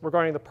ethics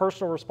regarding the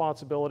personal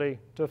responsibility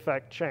to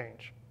effect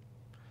change.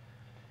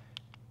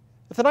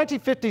 If the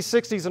 1950s,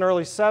 60s, and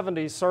early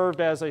 70s served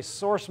as a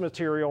source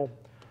material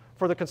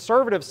for the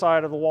conservative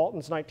side of the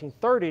Waltons'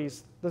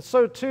 1930s, then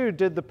so too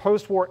did the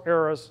post-war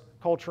era's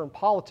culture and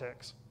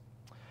politics.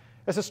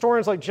 As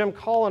historians like Jim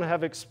Cullen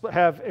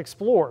have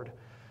explored,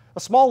 a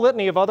small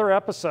litany of other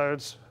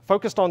episodes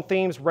focused on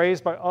themes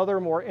raised by other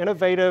more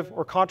innovative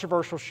or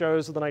controversial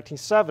shows of the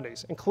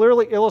 1970s and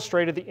clearly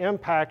illustrated the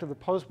impact of the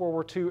post-World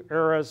War II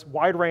era's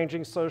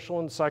wide-ranging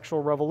social and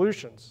sexual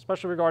revolutions,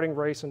 especially regarding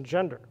race and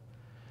gender.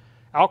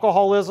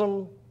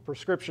 Alcoholism,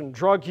 prescription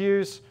drug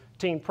use,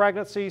 teen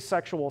pregnancy,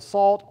 sexual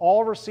assault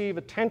all receive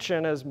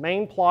attention as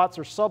main plots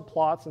or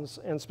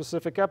subplots in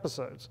specific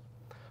episodes.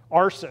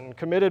 Arson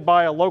committed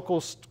by a local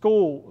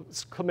school,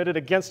 committed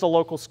against a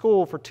local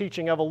school for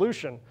teaching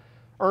evolution,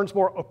 earns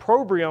more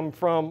opprobrium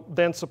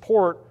than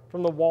support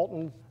from the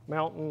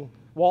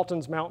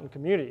Waltons Mountain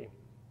community.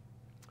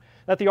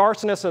 That the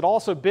arsonist had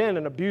also been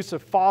an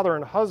abusive father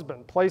and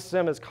husband placed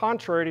them as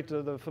contrary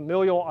to the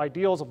familial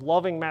ideals of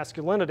loving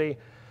masculinity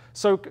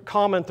so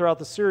common throughout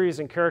the series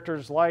in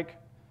characters like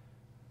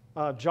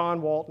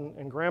John Walton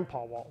and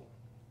Grandpa Walton.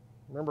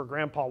 Remember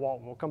Grandpa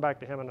Walton, we'll come back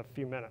to him in a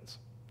few minutes.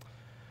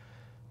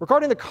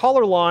 Regarding the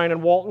color line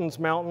in Walton's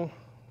Mountain,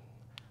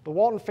 the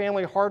Walton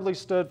family hardly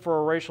stood for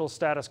a racial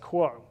status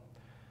quo.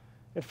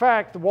 In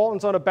fact, the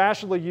Waltons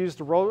unabashedly used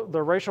the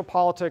racial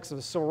politics of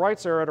the Civil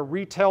Rights era to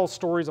retell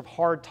stories of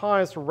hard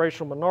times for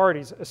racial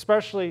minorities,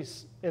 especially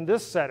in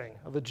this setting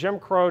of the Jim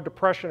Crow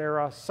Depression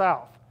era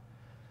South.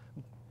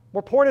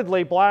 More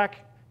pointedly,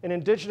 Black and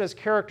indigenous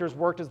characters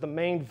worked as the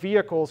main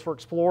vehicles for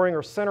exploring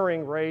or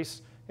centering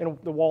race in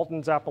the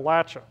Waltons'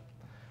 Appalachia.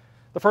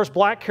 The first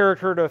Black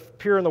character to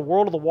appear in the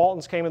world of the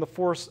Waltons came in the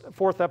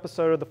fourth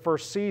episode of the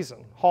first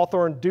season.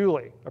 Hawthorne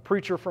Dooley, a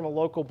preacher from a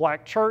local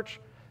Black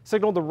church,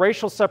 signaled the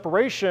racial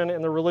separation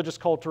in the religious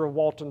culture of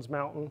Walton's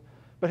Mountain,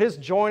 but his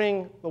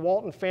joining the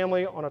Walton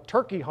family on a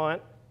turkey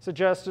hunt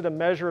suggested a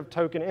measure of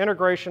token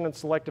integration and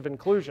selective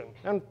inclusion,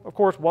 and of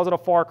course wasn't a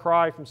far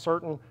cry from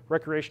certain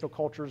recreational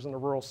cultures in the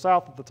rural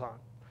South at the time.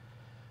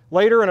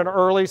 Later, in an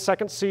early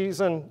second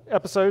season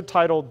episode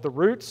titled The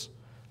Roots,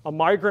 a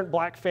migrant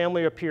Black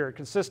family appeared,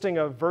 consisting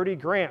of Verdi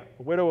Grant,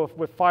 a widow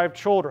with 5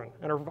 children,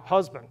 and her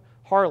husband,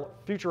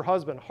 future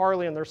husband,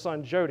 Harley, and their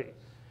son, Jody.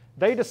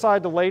 they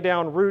decide to lay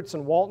down roots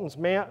in Walton's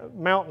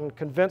Mountain,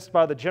 convinced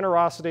by the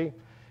generosity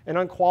and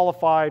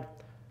unqualified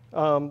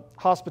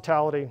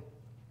hospitality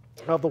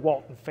of the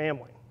Walton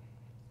family.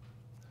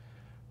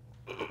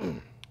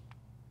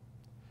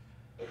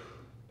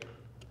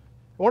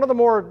 One of the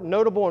more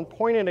notable and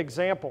poignant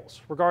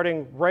examples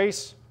regarding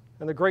race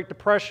and the Great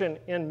Depression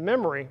in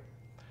memory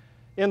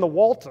in the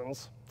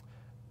Waltons,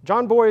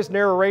 John Boy's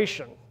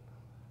narration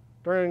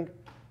during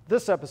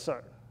this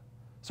episode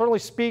certainly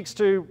speaks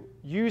to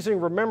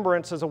using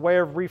remembrance as a way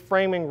of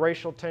reframing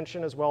racial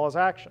tension as well as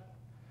action.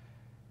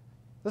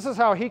 This is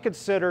how he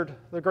considered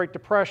the Great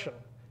Depression,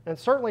 and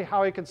certainly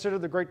how he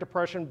considered the Great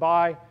Depression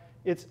by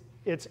its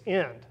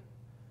end,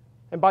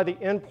 and by the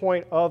end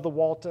point of the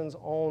Waltons'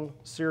 own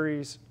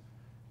series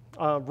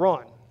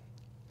run.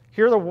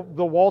 Here the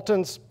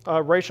Waltons'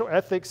 racial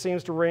ethic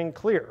seems to ring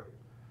clear.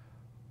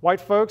 White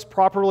folks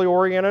properly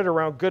oriented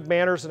around good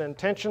manners and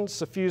intentions,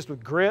 suffused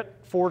with grit,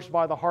 forged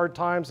by the hard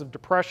times of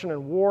depression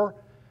and war,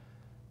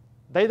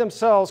 they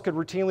themselves could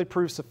routinely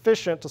prove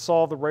sufficient to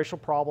solve the racial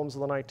problems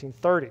of the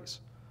 1930s.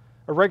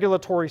 A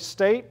regulatory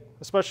state,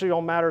 especially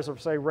on matters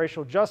of, say,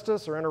 racial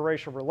justice or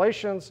interracial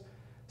relations,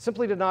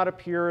 simply did not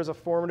appear as a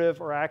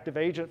formative or active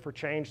agent for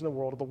change in the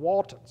world of the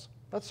Waltons.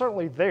 That's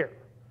certainly there.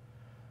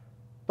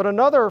 But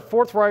another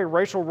forthright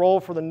racial role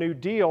for the New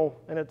Deal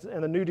and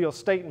the New Deal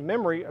state in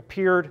memory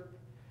appeared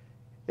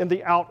in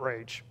The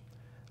Outrage,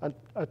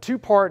 a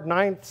two-part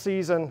 9th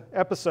season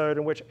episode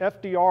in which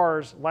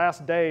FDR's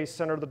last days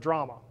centered the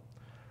drama.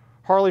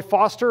 Harley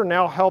Foster,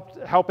 now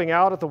helping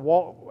out the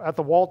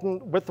Waltons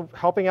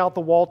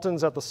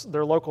at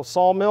their local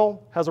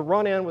sawmill, has a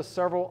run-in with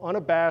several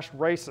unabashed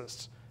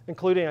racists,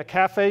 including a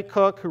cafe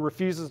cook who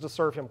refuses to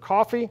serve him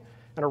coffee,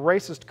 and a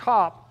racist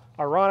cop,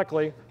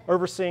 ironically,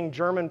 overseeing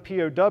German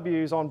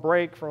POWs on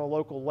break from a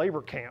local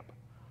labor camp.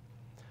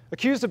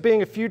 Accused of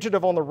being a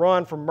fugitive on the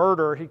run for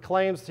murder, he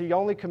claims he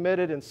only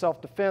committed in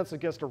self-defense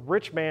against a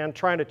rich man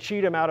trying to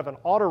cheat him out of an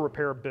auto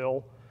repair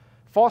bill.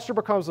 Foster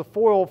becomes a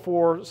foil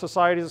for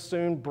society's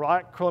assumed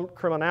black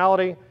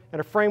criminality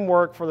and a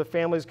framework for the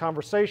family's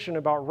conversation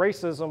about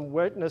racism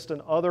witnessed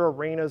in other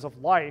arenas of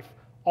life,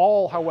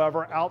 all,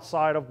 however,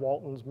 outside of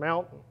Walton's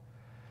Mountain.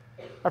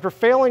 After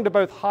failing to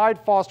both hide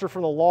Foster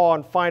from the law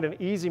and find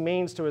an easy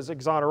means to his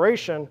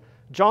exoneration,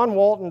 John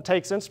Walton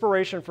takes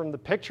inspiration from the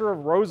picture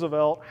of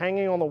Roosevelt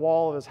hanging on the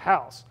wall of his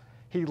house.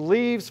 He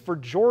leaves for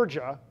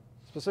Georgia,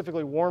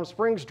 specifically Warm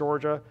Springs,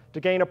 Georgia, to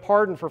gain a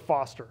pardon for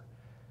Foster.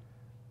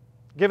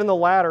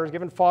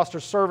 Given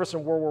Foster's service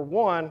in World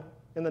War I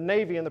in the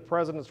Navy and the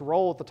president's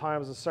role at the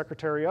time as the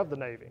Secretary of the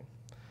Navy.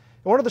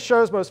 In one of the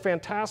show's most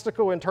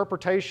fantastical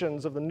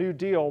interpretations of the New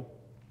Deal,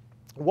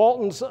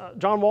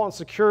 John Walton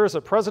secures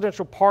a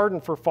presidential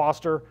pardon for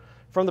Foster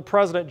from the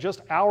president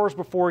just hours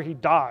before he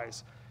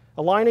dies,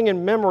 aligning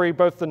in memory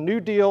both the New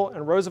Deal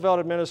and Roosevelt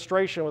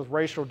administration with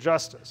racial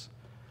justice.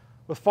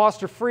 With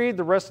Foster freed,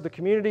 the rest of the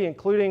community,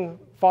 including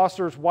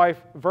Foster's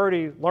wife,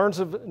 Verdi, learns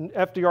of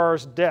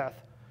FDR's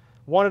death,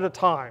 one at a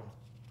time.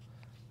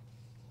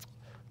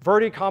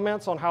 Verdi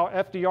comments on how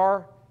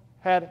FDR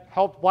had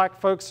helped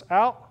black folks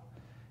out,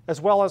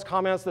 as well as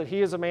comments that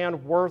he is a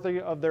man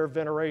worthy of their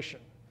veneration.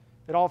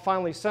 It all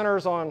finally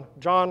centers on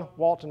John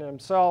Walton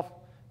himself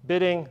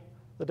bidding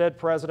the dead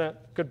president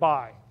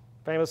goodbye,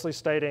 famously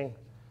stating,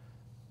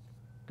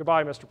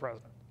 "Goodbye, Mr.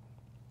 President."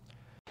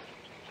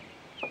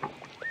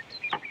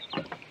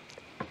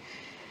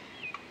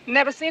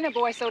 Never seen a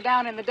boy so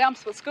down in the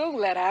dumps with school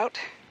let out.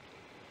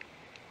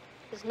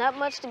 There's not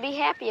much to be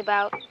happy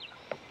about.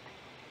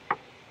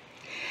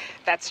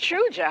 That's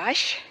true,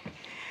 Josh.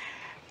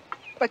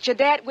 But your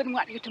dad wouldn't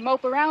want you to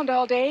mope around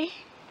all day.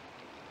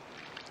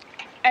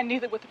 And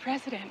neither would the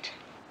president.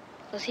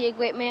 Was he a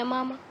great man,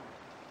 Mama?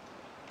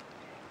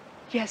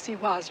 Yes, he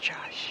was,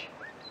 Josh.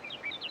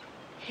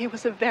 He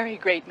was a very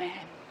great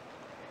man.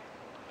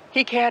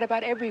 He cared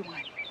about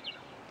everyone,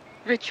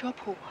 rich or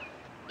poor.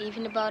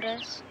 Even about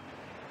us?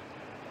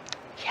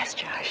 Yes,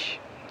 Josh.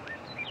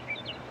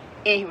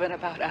 Even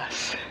about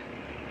us.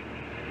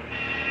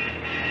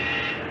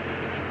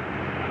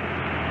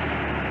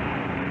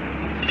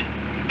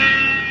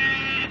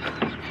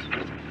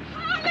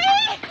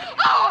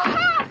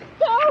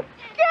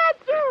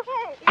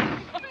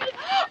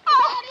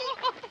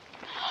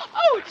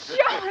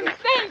 John,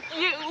 thank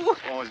you.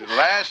 Oh, the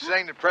last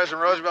thing that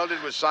President Roosevelt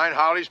did was sign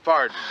Holly's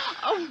pardon.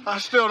 Oh. I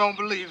still don't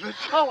believe it.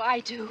 Oh,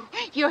 I do.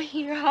 You're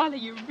here, Holly.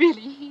 You're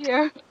really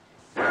here.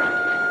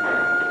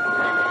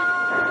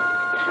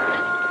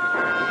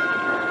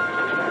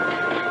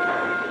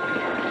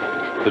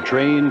 The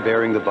train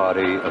bearing the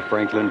body of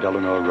Franklin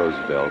Delano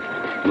Roosevelt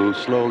moved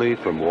slowly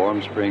from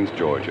Warm Springs,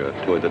 Georgia,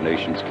 toward the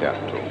nation's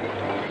capital.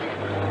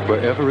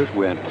 Wherever it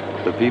went,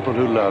 the people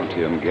who loved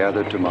him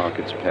gathered to mark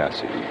its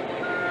passing,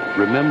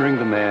 remembering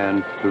the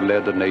man who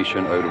led the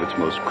nation out of its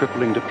most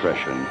crippling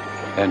depression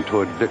and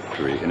toward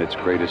victory in its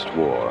greatest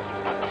war,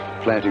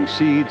 planting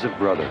seeds of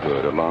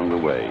brotherhood along the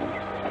way.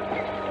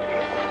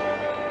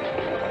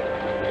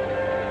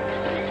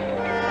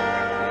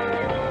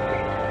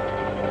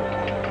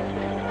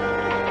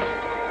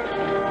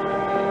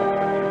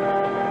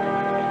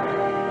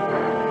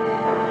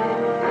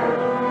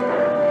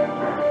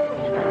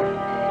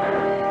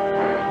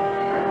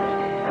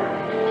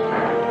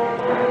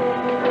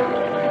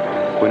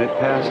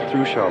 passed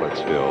through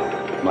Charlottesville,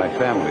 my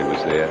family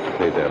was there to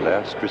pay their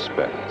last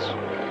respects.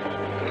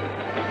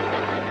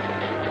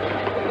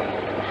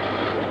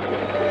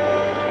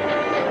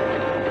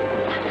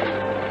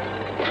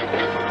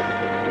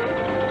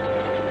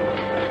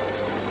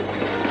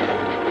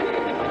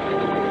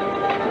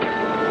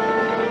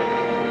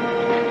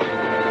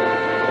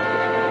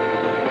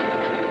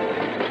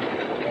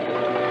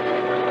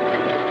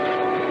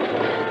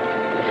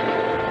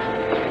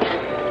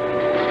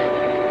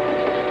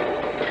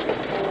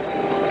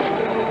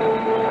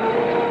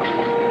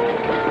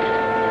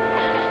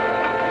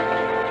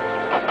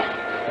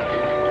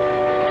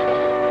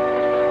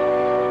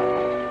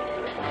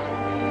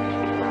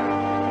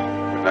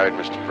 Good night,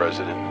 Mr.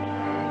 President.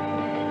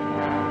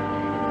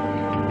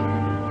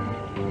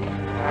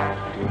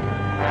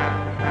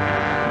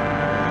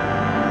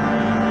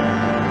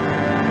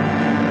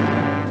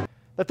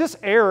 That this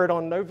aired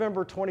on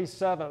November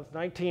 27th,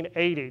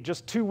 1980,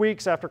 just 2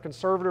 weeks after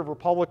conservative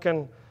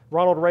Republican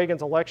Ronald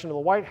Reagan's election to the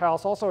White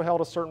House, also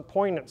held a certain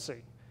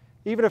poignancy,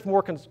 even if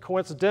more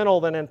coincidental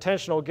than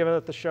intentional, given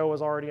that the show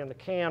was already in the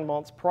can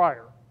months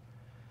prior.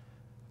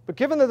 But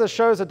given that the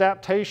show's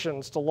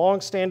adaptations to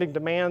long-standing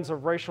demands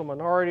of racial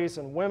minorities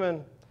and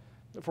women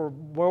for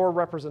more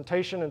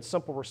representation and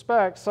simple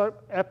respect, such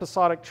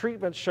episodic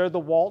treatment showed the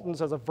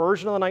Waltons as a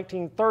version of the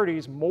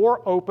 1930s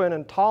more open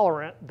and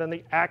tolerant than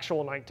the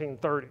actual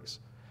 1930s.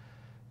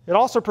 It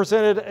also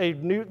presented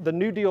the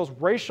New Deal's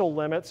racial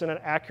limits in an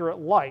accurate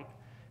light,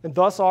 and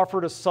thus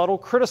offered a subtle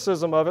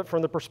criticism of it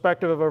from the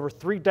perspective of over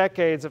 3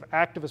 decades of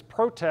activist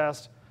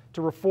protest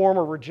to reform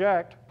or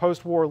reject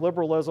post-war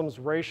liberalism's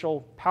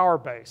racial power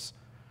base.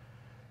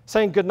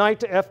 Saying goodnight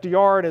to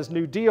FDR and his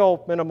New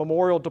Deal meant a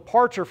memorial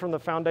departure from the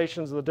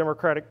foundations of the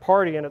Democratic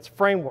Party and its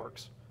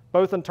frameworks,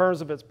 both in terms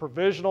of its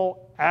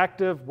provisional,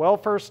 active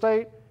welfare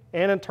state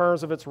and in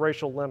terms of its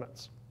racial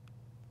limits.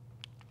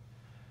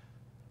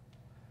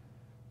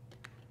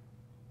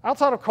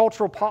 Outside of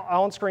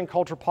on-screen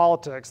cultural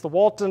politics, the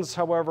Waltons,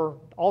 however,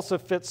 also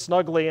fit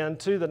snugly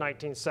into the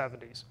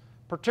 1970s,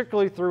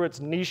 particularly through its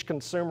niche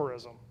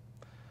consumerism.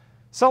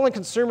 Selling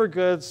consumer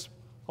goods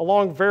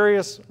along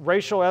various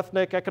racial,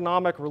 ethnic,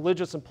 economic,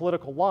 religious, and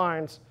political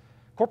lines,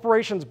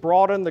 corporations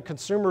broadened the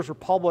consumer's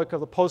republic of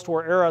the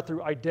post-war era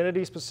through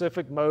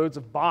identity-specific modes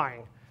of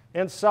buying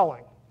and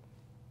selling.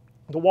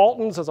 The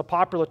Waltons, as a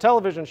popular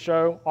television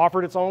show,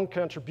 offered its own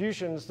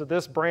contributions to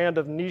this brand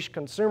of niche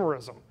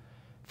consumerism,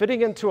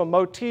 fitting into a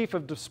motif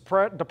of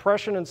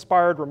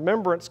depression-inspired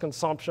remembrance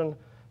consumption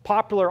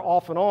popular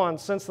off and on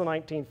since the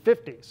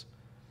 1950s.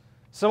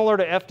 Similar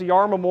to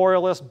FDR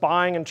memorialist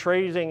buying and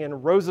trading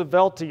in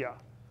Rooseveltia.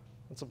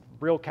 It's a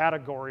real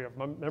category of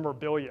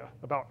memorabilia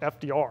about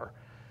FDR.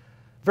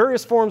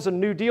 Various forms of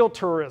New Deal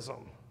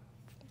tourism.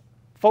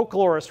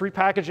 Folklorists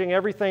repackaging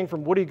everything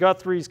from Woody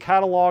Guthrie's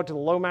catalog to the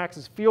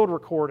Lomax's field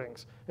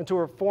recordings into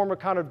a form of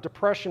kind of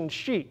depression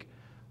chic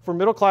for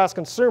middle-class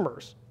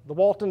consumers. The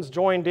Waltons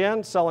joined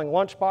in, selling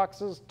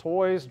lunchboxes,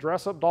 toys,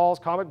 dress-up dolls,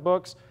 comic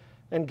books,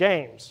 and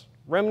games.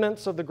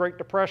 Remnants of the Great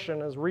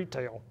Depression as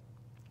retail.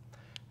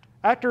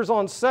 Actors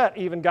on set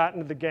even got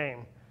into the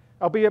game,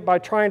 albeit by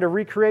trying to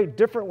recreate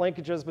different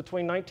linkages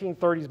between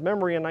 1930s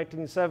memory and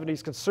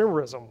 1970s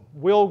consumerism.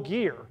 Will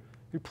Geer,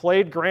 who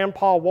played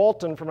Grandpa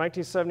Walton from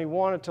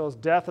 1971 until his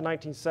death in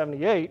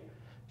 1978,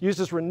 used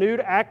his renewed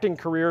acting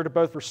career to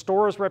both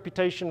restore his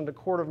reputation in the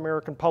court of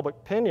American public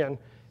opinion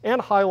and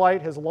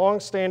highlight his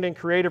long-standing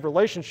creative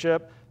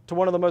relationship to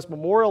one of the most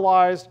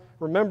memorialized,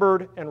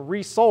 remembered, and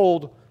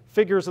resold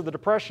figures of the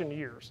Depression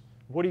years,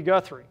 Woody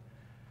Guthrie.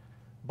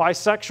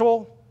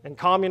 Bisexual and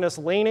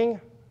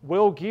communist-leaning,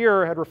 Will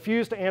Geer had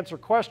refused to answer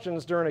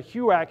questions during a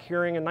HUAC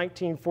hearing in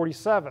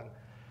 1947.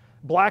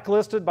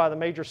 Blacklisted by the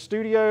major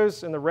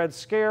studios in the Red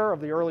Scare of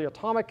the early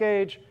atomic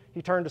age,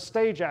 he turned to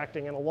stage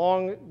acting in a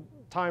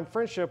long-time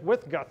friendship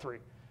with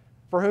Guthrie,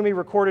 for whom he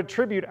recorded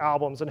tribute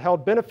albums and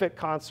held benefit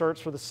concerts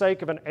for the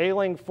sake of an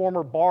ailing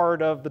former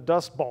bard of the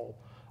Dust Bowl,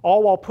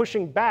 all while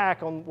pushing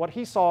back on what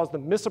he saw as the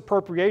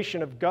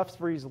misappropriation of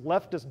Guthrie's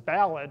leftist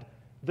ballad,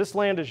 "This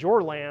Land Is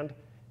Your Land,"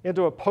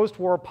 into a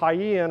post-war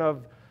paean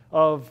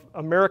of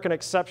American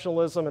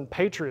exceptionalism and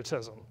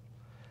patriotism.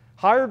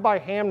 Hired by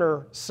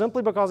Hamner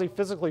simply because he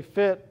physically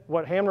fit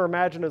what Hamner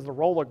imagined as the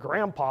role of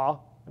grandpa,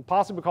 and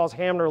possibly because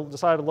Hamner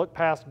decided to look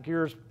past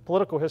Geer's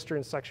political history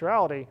and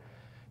sexuality,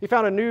 he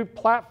found a new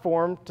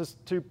platform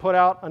to put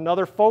out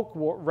another folk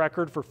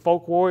record for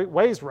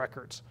Folkways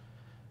Records.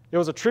 It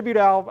was a tribute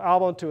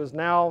album to his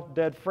now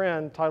dead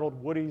friend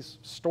titled Woody's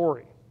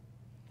Story.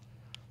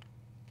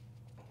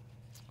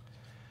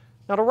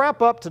 Now, to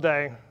wrap up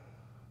today,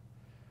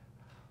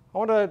 I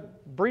want to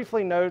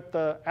briefly note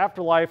the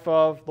afterlife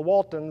of the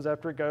Waltons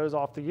after it goes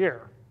off the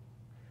air,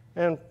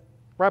 and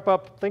wrap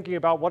up thinking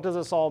about what does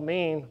this all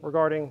mean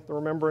regarding the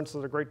remembrance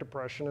of the Great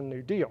Depression and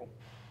New Deal.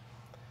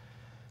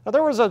 Now,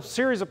 there was a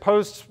series of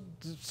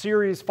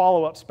post-series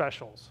follow-up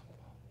specials.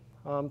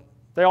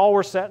 They all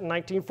were set in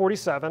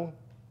 1947.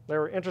 They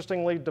were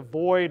interestingly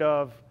devoid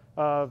of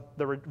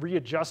the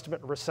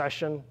readjustment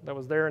recession that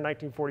was there in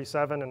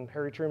 1947 and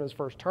Harry Truman's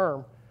first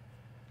term.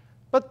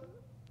 But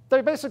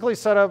they basically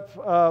set up,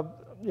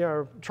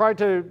 tried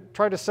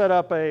to set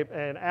up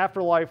an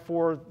afterlife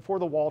for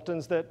the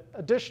Waltons that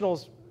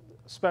additional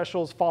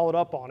specials followed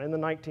up on in the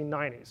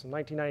 1990s, in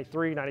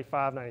 1993,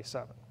 95,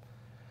 97.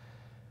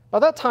 By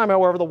that time,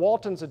 however, the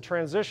Waltons had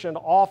transitioned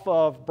off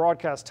of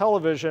broadcast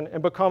television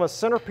and become a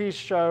centerpiece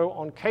show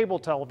on cable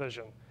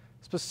television,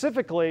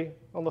 specifically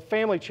on the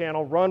Family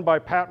Channel run by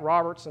Pat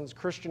Robertson's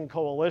Christian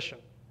Coalition.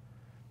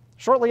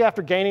 Shortly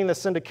after gaining the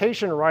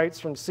syndication rights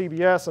from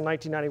CBS in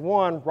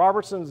 1991,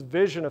 Robertson's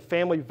vision of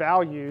family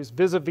values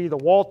vis-a-vis the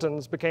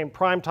Waltons became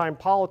primetime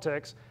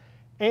politics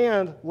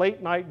and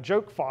late-night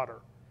joke fodder.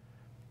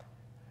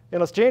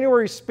 In a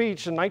January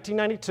speech in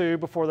 1992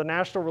 before the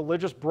National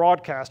Religious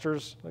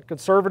Broadcasters, a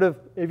conservative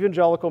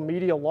evangelical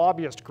media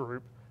lobbyist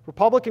group,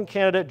 Republican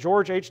candidate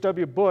George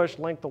H.W. Bush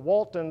linked the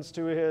Waltons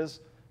to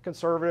his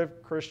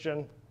conservative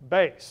Christian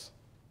base.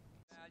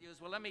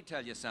 Well, let me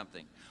tell you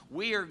something.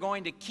 We are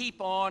going to keep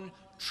on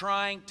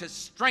trying to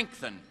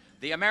strengthen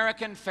the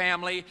American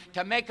family,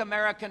 to make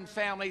American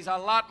families a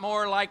lot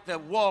more like the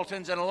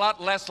Waltons and a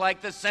lot less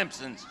like the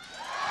Simpsons.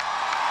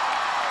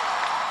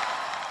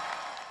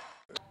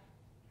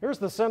 Here's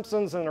the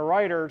Simpsons and the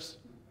writers'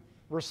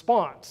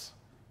 response.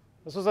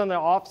 This was in the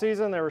off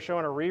season. They were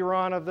showing a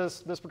rerun of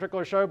this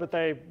particular show, but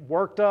they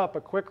worked up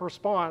a quick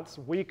response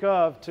week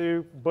of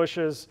to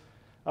Bush's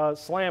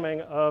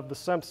slamming of the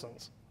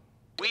Simpsons.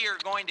 We are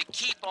going to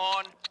keep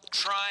on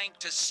trying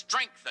to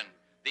strengthen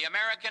the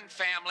American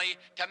family,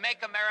 to make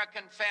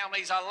American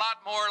families a lot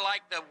more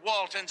like the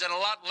Waltons and a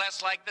lot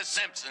less like the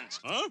Simpsons.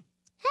 Huh?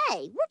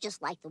 Hey, we're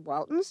just like the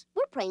Waltons.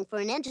 We're praying for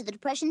an end to the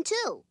Depression,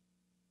 too.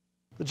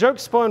 The joke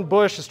spun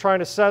Bush as trying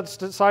to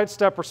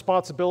sidestep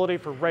responsibility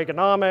for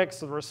Reaganomics,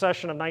 the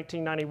recession of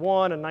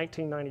 1991 and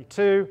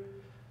 1992,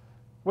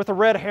 with a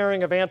red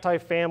herring of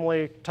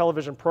anti-family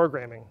television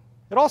programming.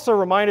 It also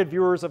reminded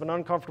viewers of an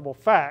uncomfortable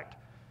fact.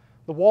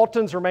 The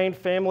Waltons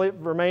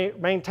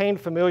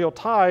maintained familial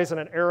ties in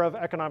an era of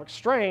economic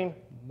strain,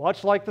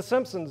 much like the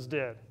Simpsons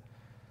did.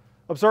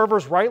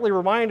 Observers rightly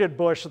reminded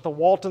Bush that the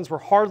Waltons were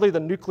hardly the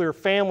nuclear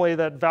family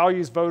that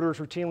values voters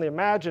routinely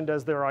imagined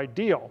as their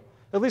ideal,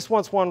 at least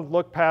once one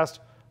looked past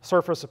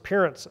surface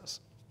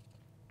appearances.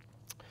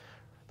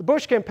 The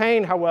Bush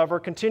campaign, however,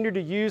 continued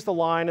to use the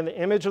line and the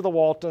image of the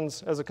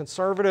Waltons as a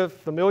conservative,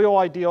 familial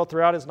ideal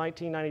throughout his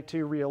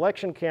 1992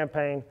 re-election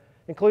campaign,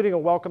 including a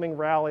welcoming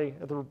rally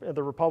at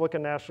the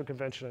Republican National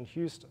Convention in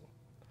Houston.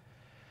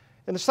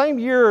 In the same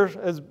year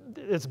as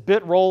its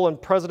bit role in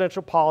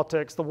presidential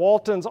politics, the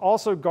Waltons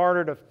also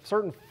garnered a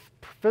certain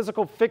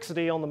physical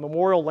fixity on the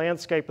memorial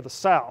landscape of the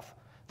South,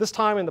 this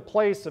time in the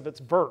place of its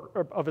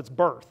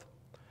birth.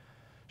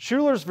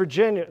 Schuyler,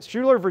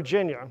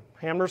 Virginia,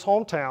 Hamner's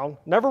hometown,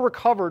 never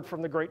recovered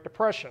from the Great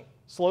Depression,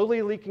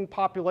 slowly leaking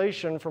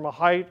population from a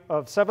height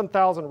of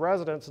 7,000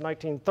 residents in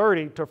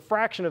 1930 to a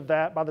fraction of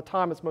that by the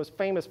time its most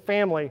famous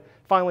family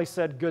finally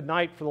said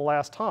goodnight for the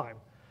last time.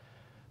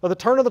 By the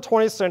turn of the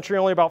 20th century,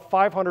 only about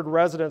 500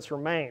 residents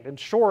remained. In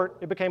short,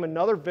 it became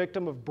another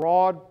victim of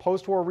broad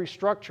post-war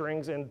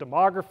restructurings in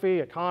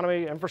demography,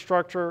 economy,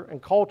 infrastructure,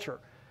 and culture,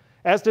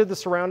 as did the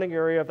surrounding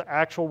area of the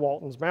actual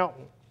Waltons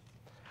Mountain.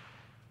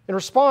 In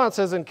response,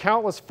 as in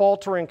countless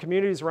faltering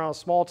communities around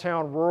small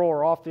town, rural,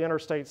 or off the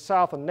interstate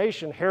south of the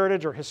nation,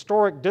 heritage or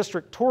historic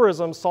district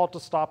tourism sought to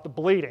stop the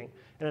bleeding.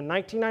 And in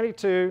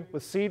 1992,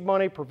 with seed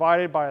money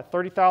provided by a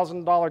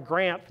 $30,000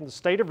 grant from the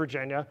state of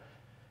Virginia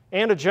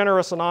and a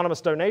generous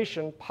anonymous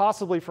donation,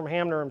 possibly from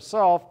Hamner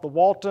himself, the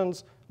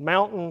Waltons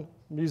Mountain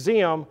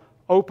Museum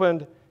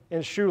opened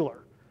in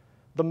Schuyler.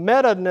 The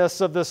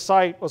meta-ness of this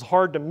site was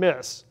hard to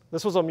miss.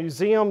 This was a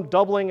museum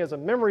doubling as a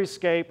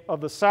memoryscape of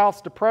the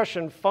South's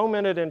depression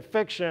fomented in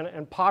fiction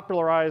and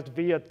popularized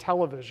via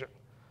television.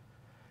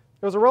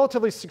 It was a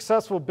relatively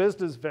successful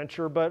business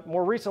venture, but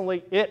more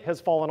recently, it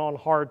has fallen on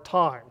hard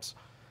times.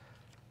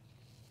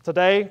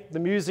 Today, the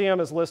museum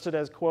is listed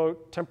as,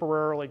 quote,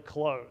 temporarily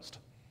closed.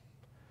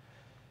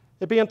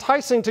 It'd be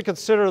enticing to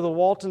consider the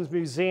Waltons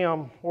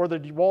Museum or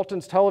the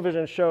Waltons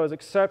television show as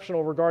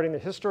exceptional regarding the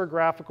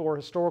historiographical or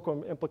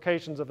historical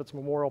implications of its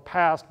memorial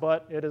past,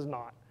 but it is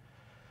not.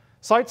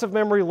 Sites of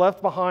memory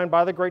left behind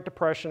by the Great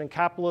Depression and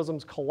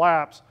capitalism's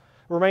collapse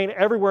remain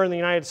everywhere in the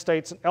United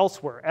States and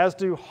elsewhere, as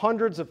do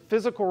hundreds of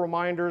physical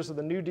reminders of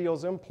the New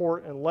Deal's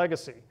import and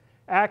legacy,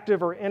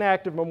 active or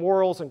inactive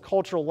memorials and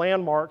cultural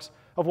landmarks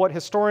of what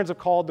historians have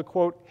called the,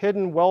 quote,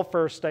 hidden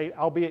welfare state,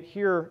 albeit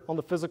here on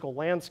the physical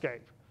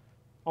landscape,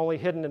 only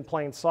hidden in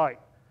plain sight.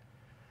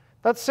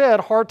 That said,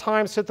 hard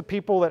times hit the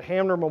people that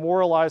Hamner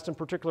memorialized in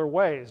particular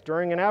ways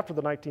during and after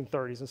the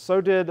 1930s, and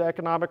so did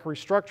economic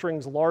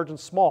restructurings large and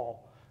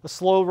small. A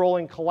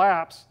slow-rolling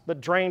collapse that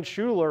drained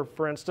Schuyler,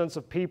 for instance,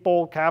 of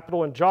people,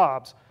 capital, and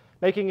jobs,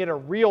 making it a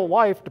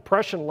real-life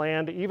depression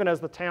land even as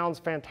the town's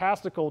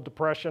fantastical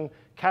depression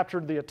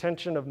captured the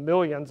attention of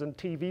millions in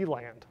TV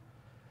land.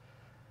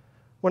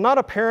 When not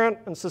apparent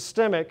and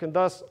systemic and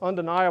thus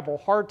undeniable,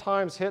 hard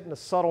times hit in a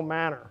subtle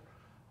manner,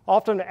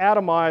 often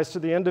atomized to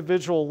the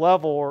individual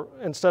level or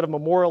instead of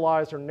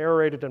memorialized or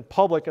narrated in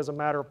public as a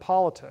matter of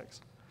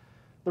politics.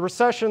 the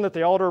recession that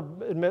the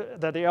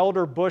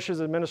elder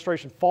Bush's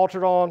administration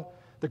faltered on,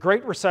 the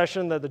Great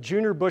Recession that the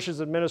junior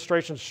Bush's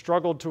administration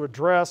struggled to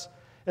address,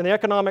 and the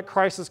economic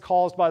crisis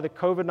caused by the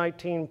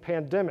COVID-19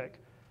 pandemic,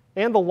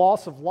 and the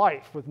loss of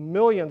life with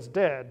millions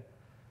dead,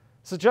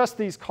 suggest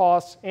these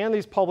costs and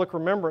these public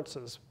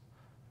remembrances,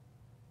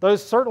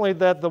 those certainly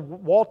that the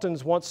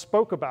Waltons once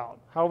spoke about,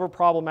 however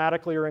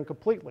problematically or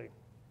incompletely.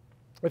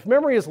 If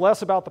memory is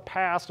less about the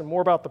past and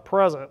more about the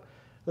present,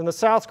 then the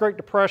South's Great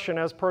Depression,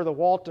 as per the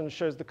Waltons,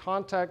 shows the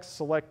context,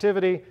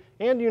 selectivity,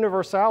 and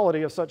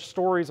universality of such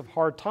stories of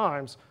hard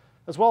times,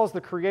 as well as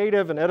the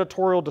creative and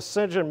editorial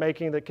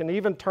decision-making that can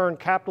even turn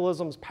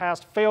capitalism's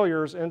past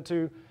failures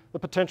into the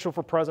potential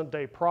for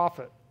present-day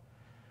profit.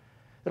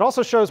 It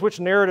also shows which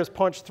narratives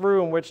punch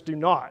through and which do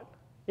not,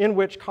 in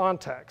which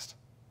context.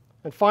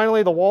 And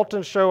finally, the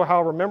Waltons show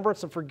how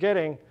remembrance and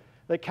forgetting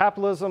that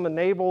capitalism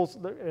enables,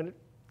 the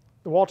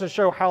Waltons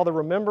show how the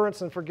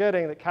remembrance and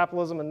forgetting that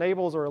capitalism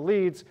enables or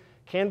leads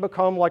can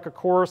become like a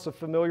chorus of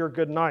familiar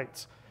good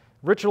nights,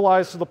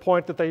 ritualized to the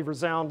point that they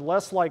resound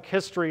less like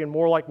history and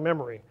more like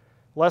memory,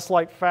 less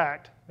like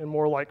fact and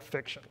more like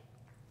fiction.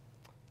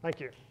 Thank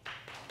you.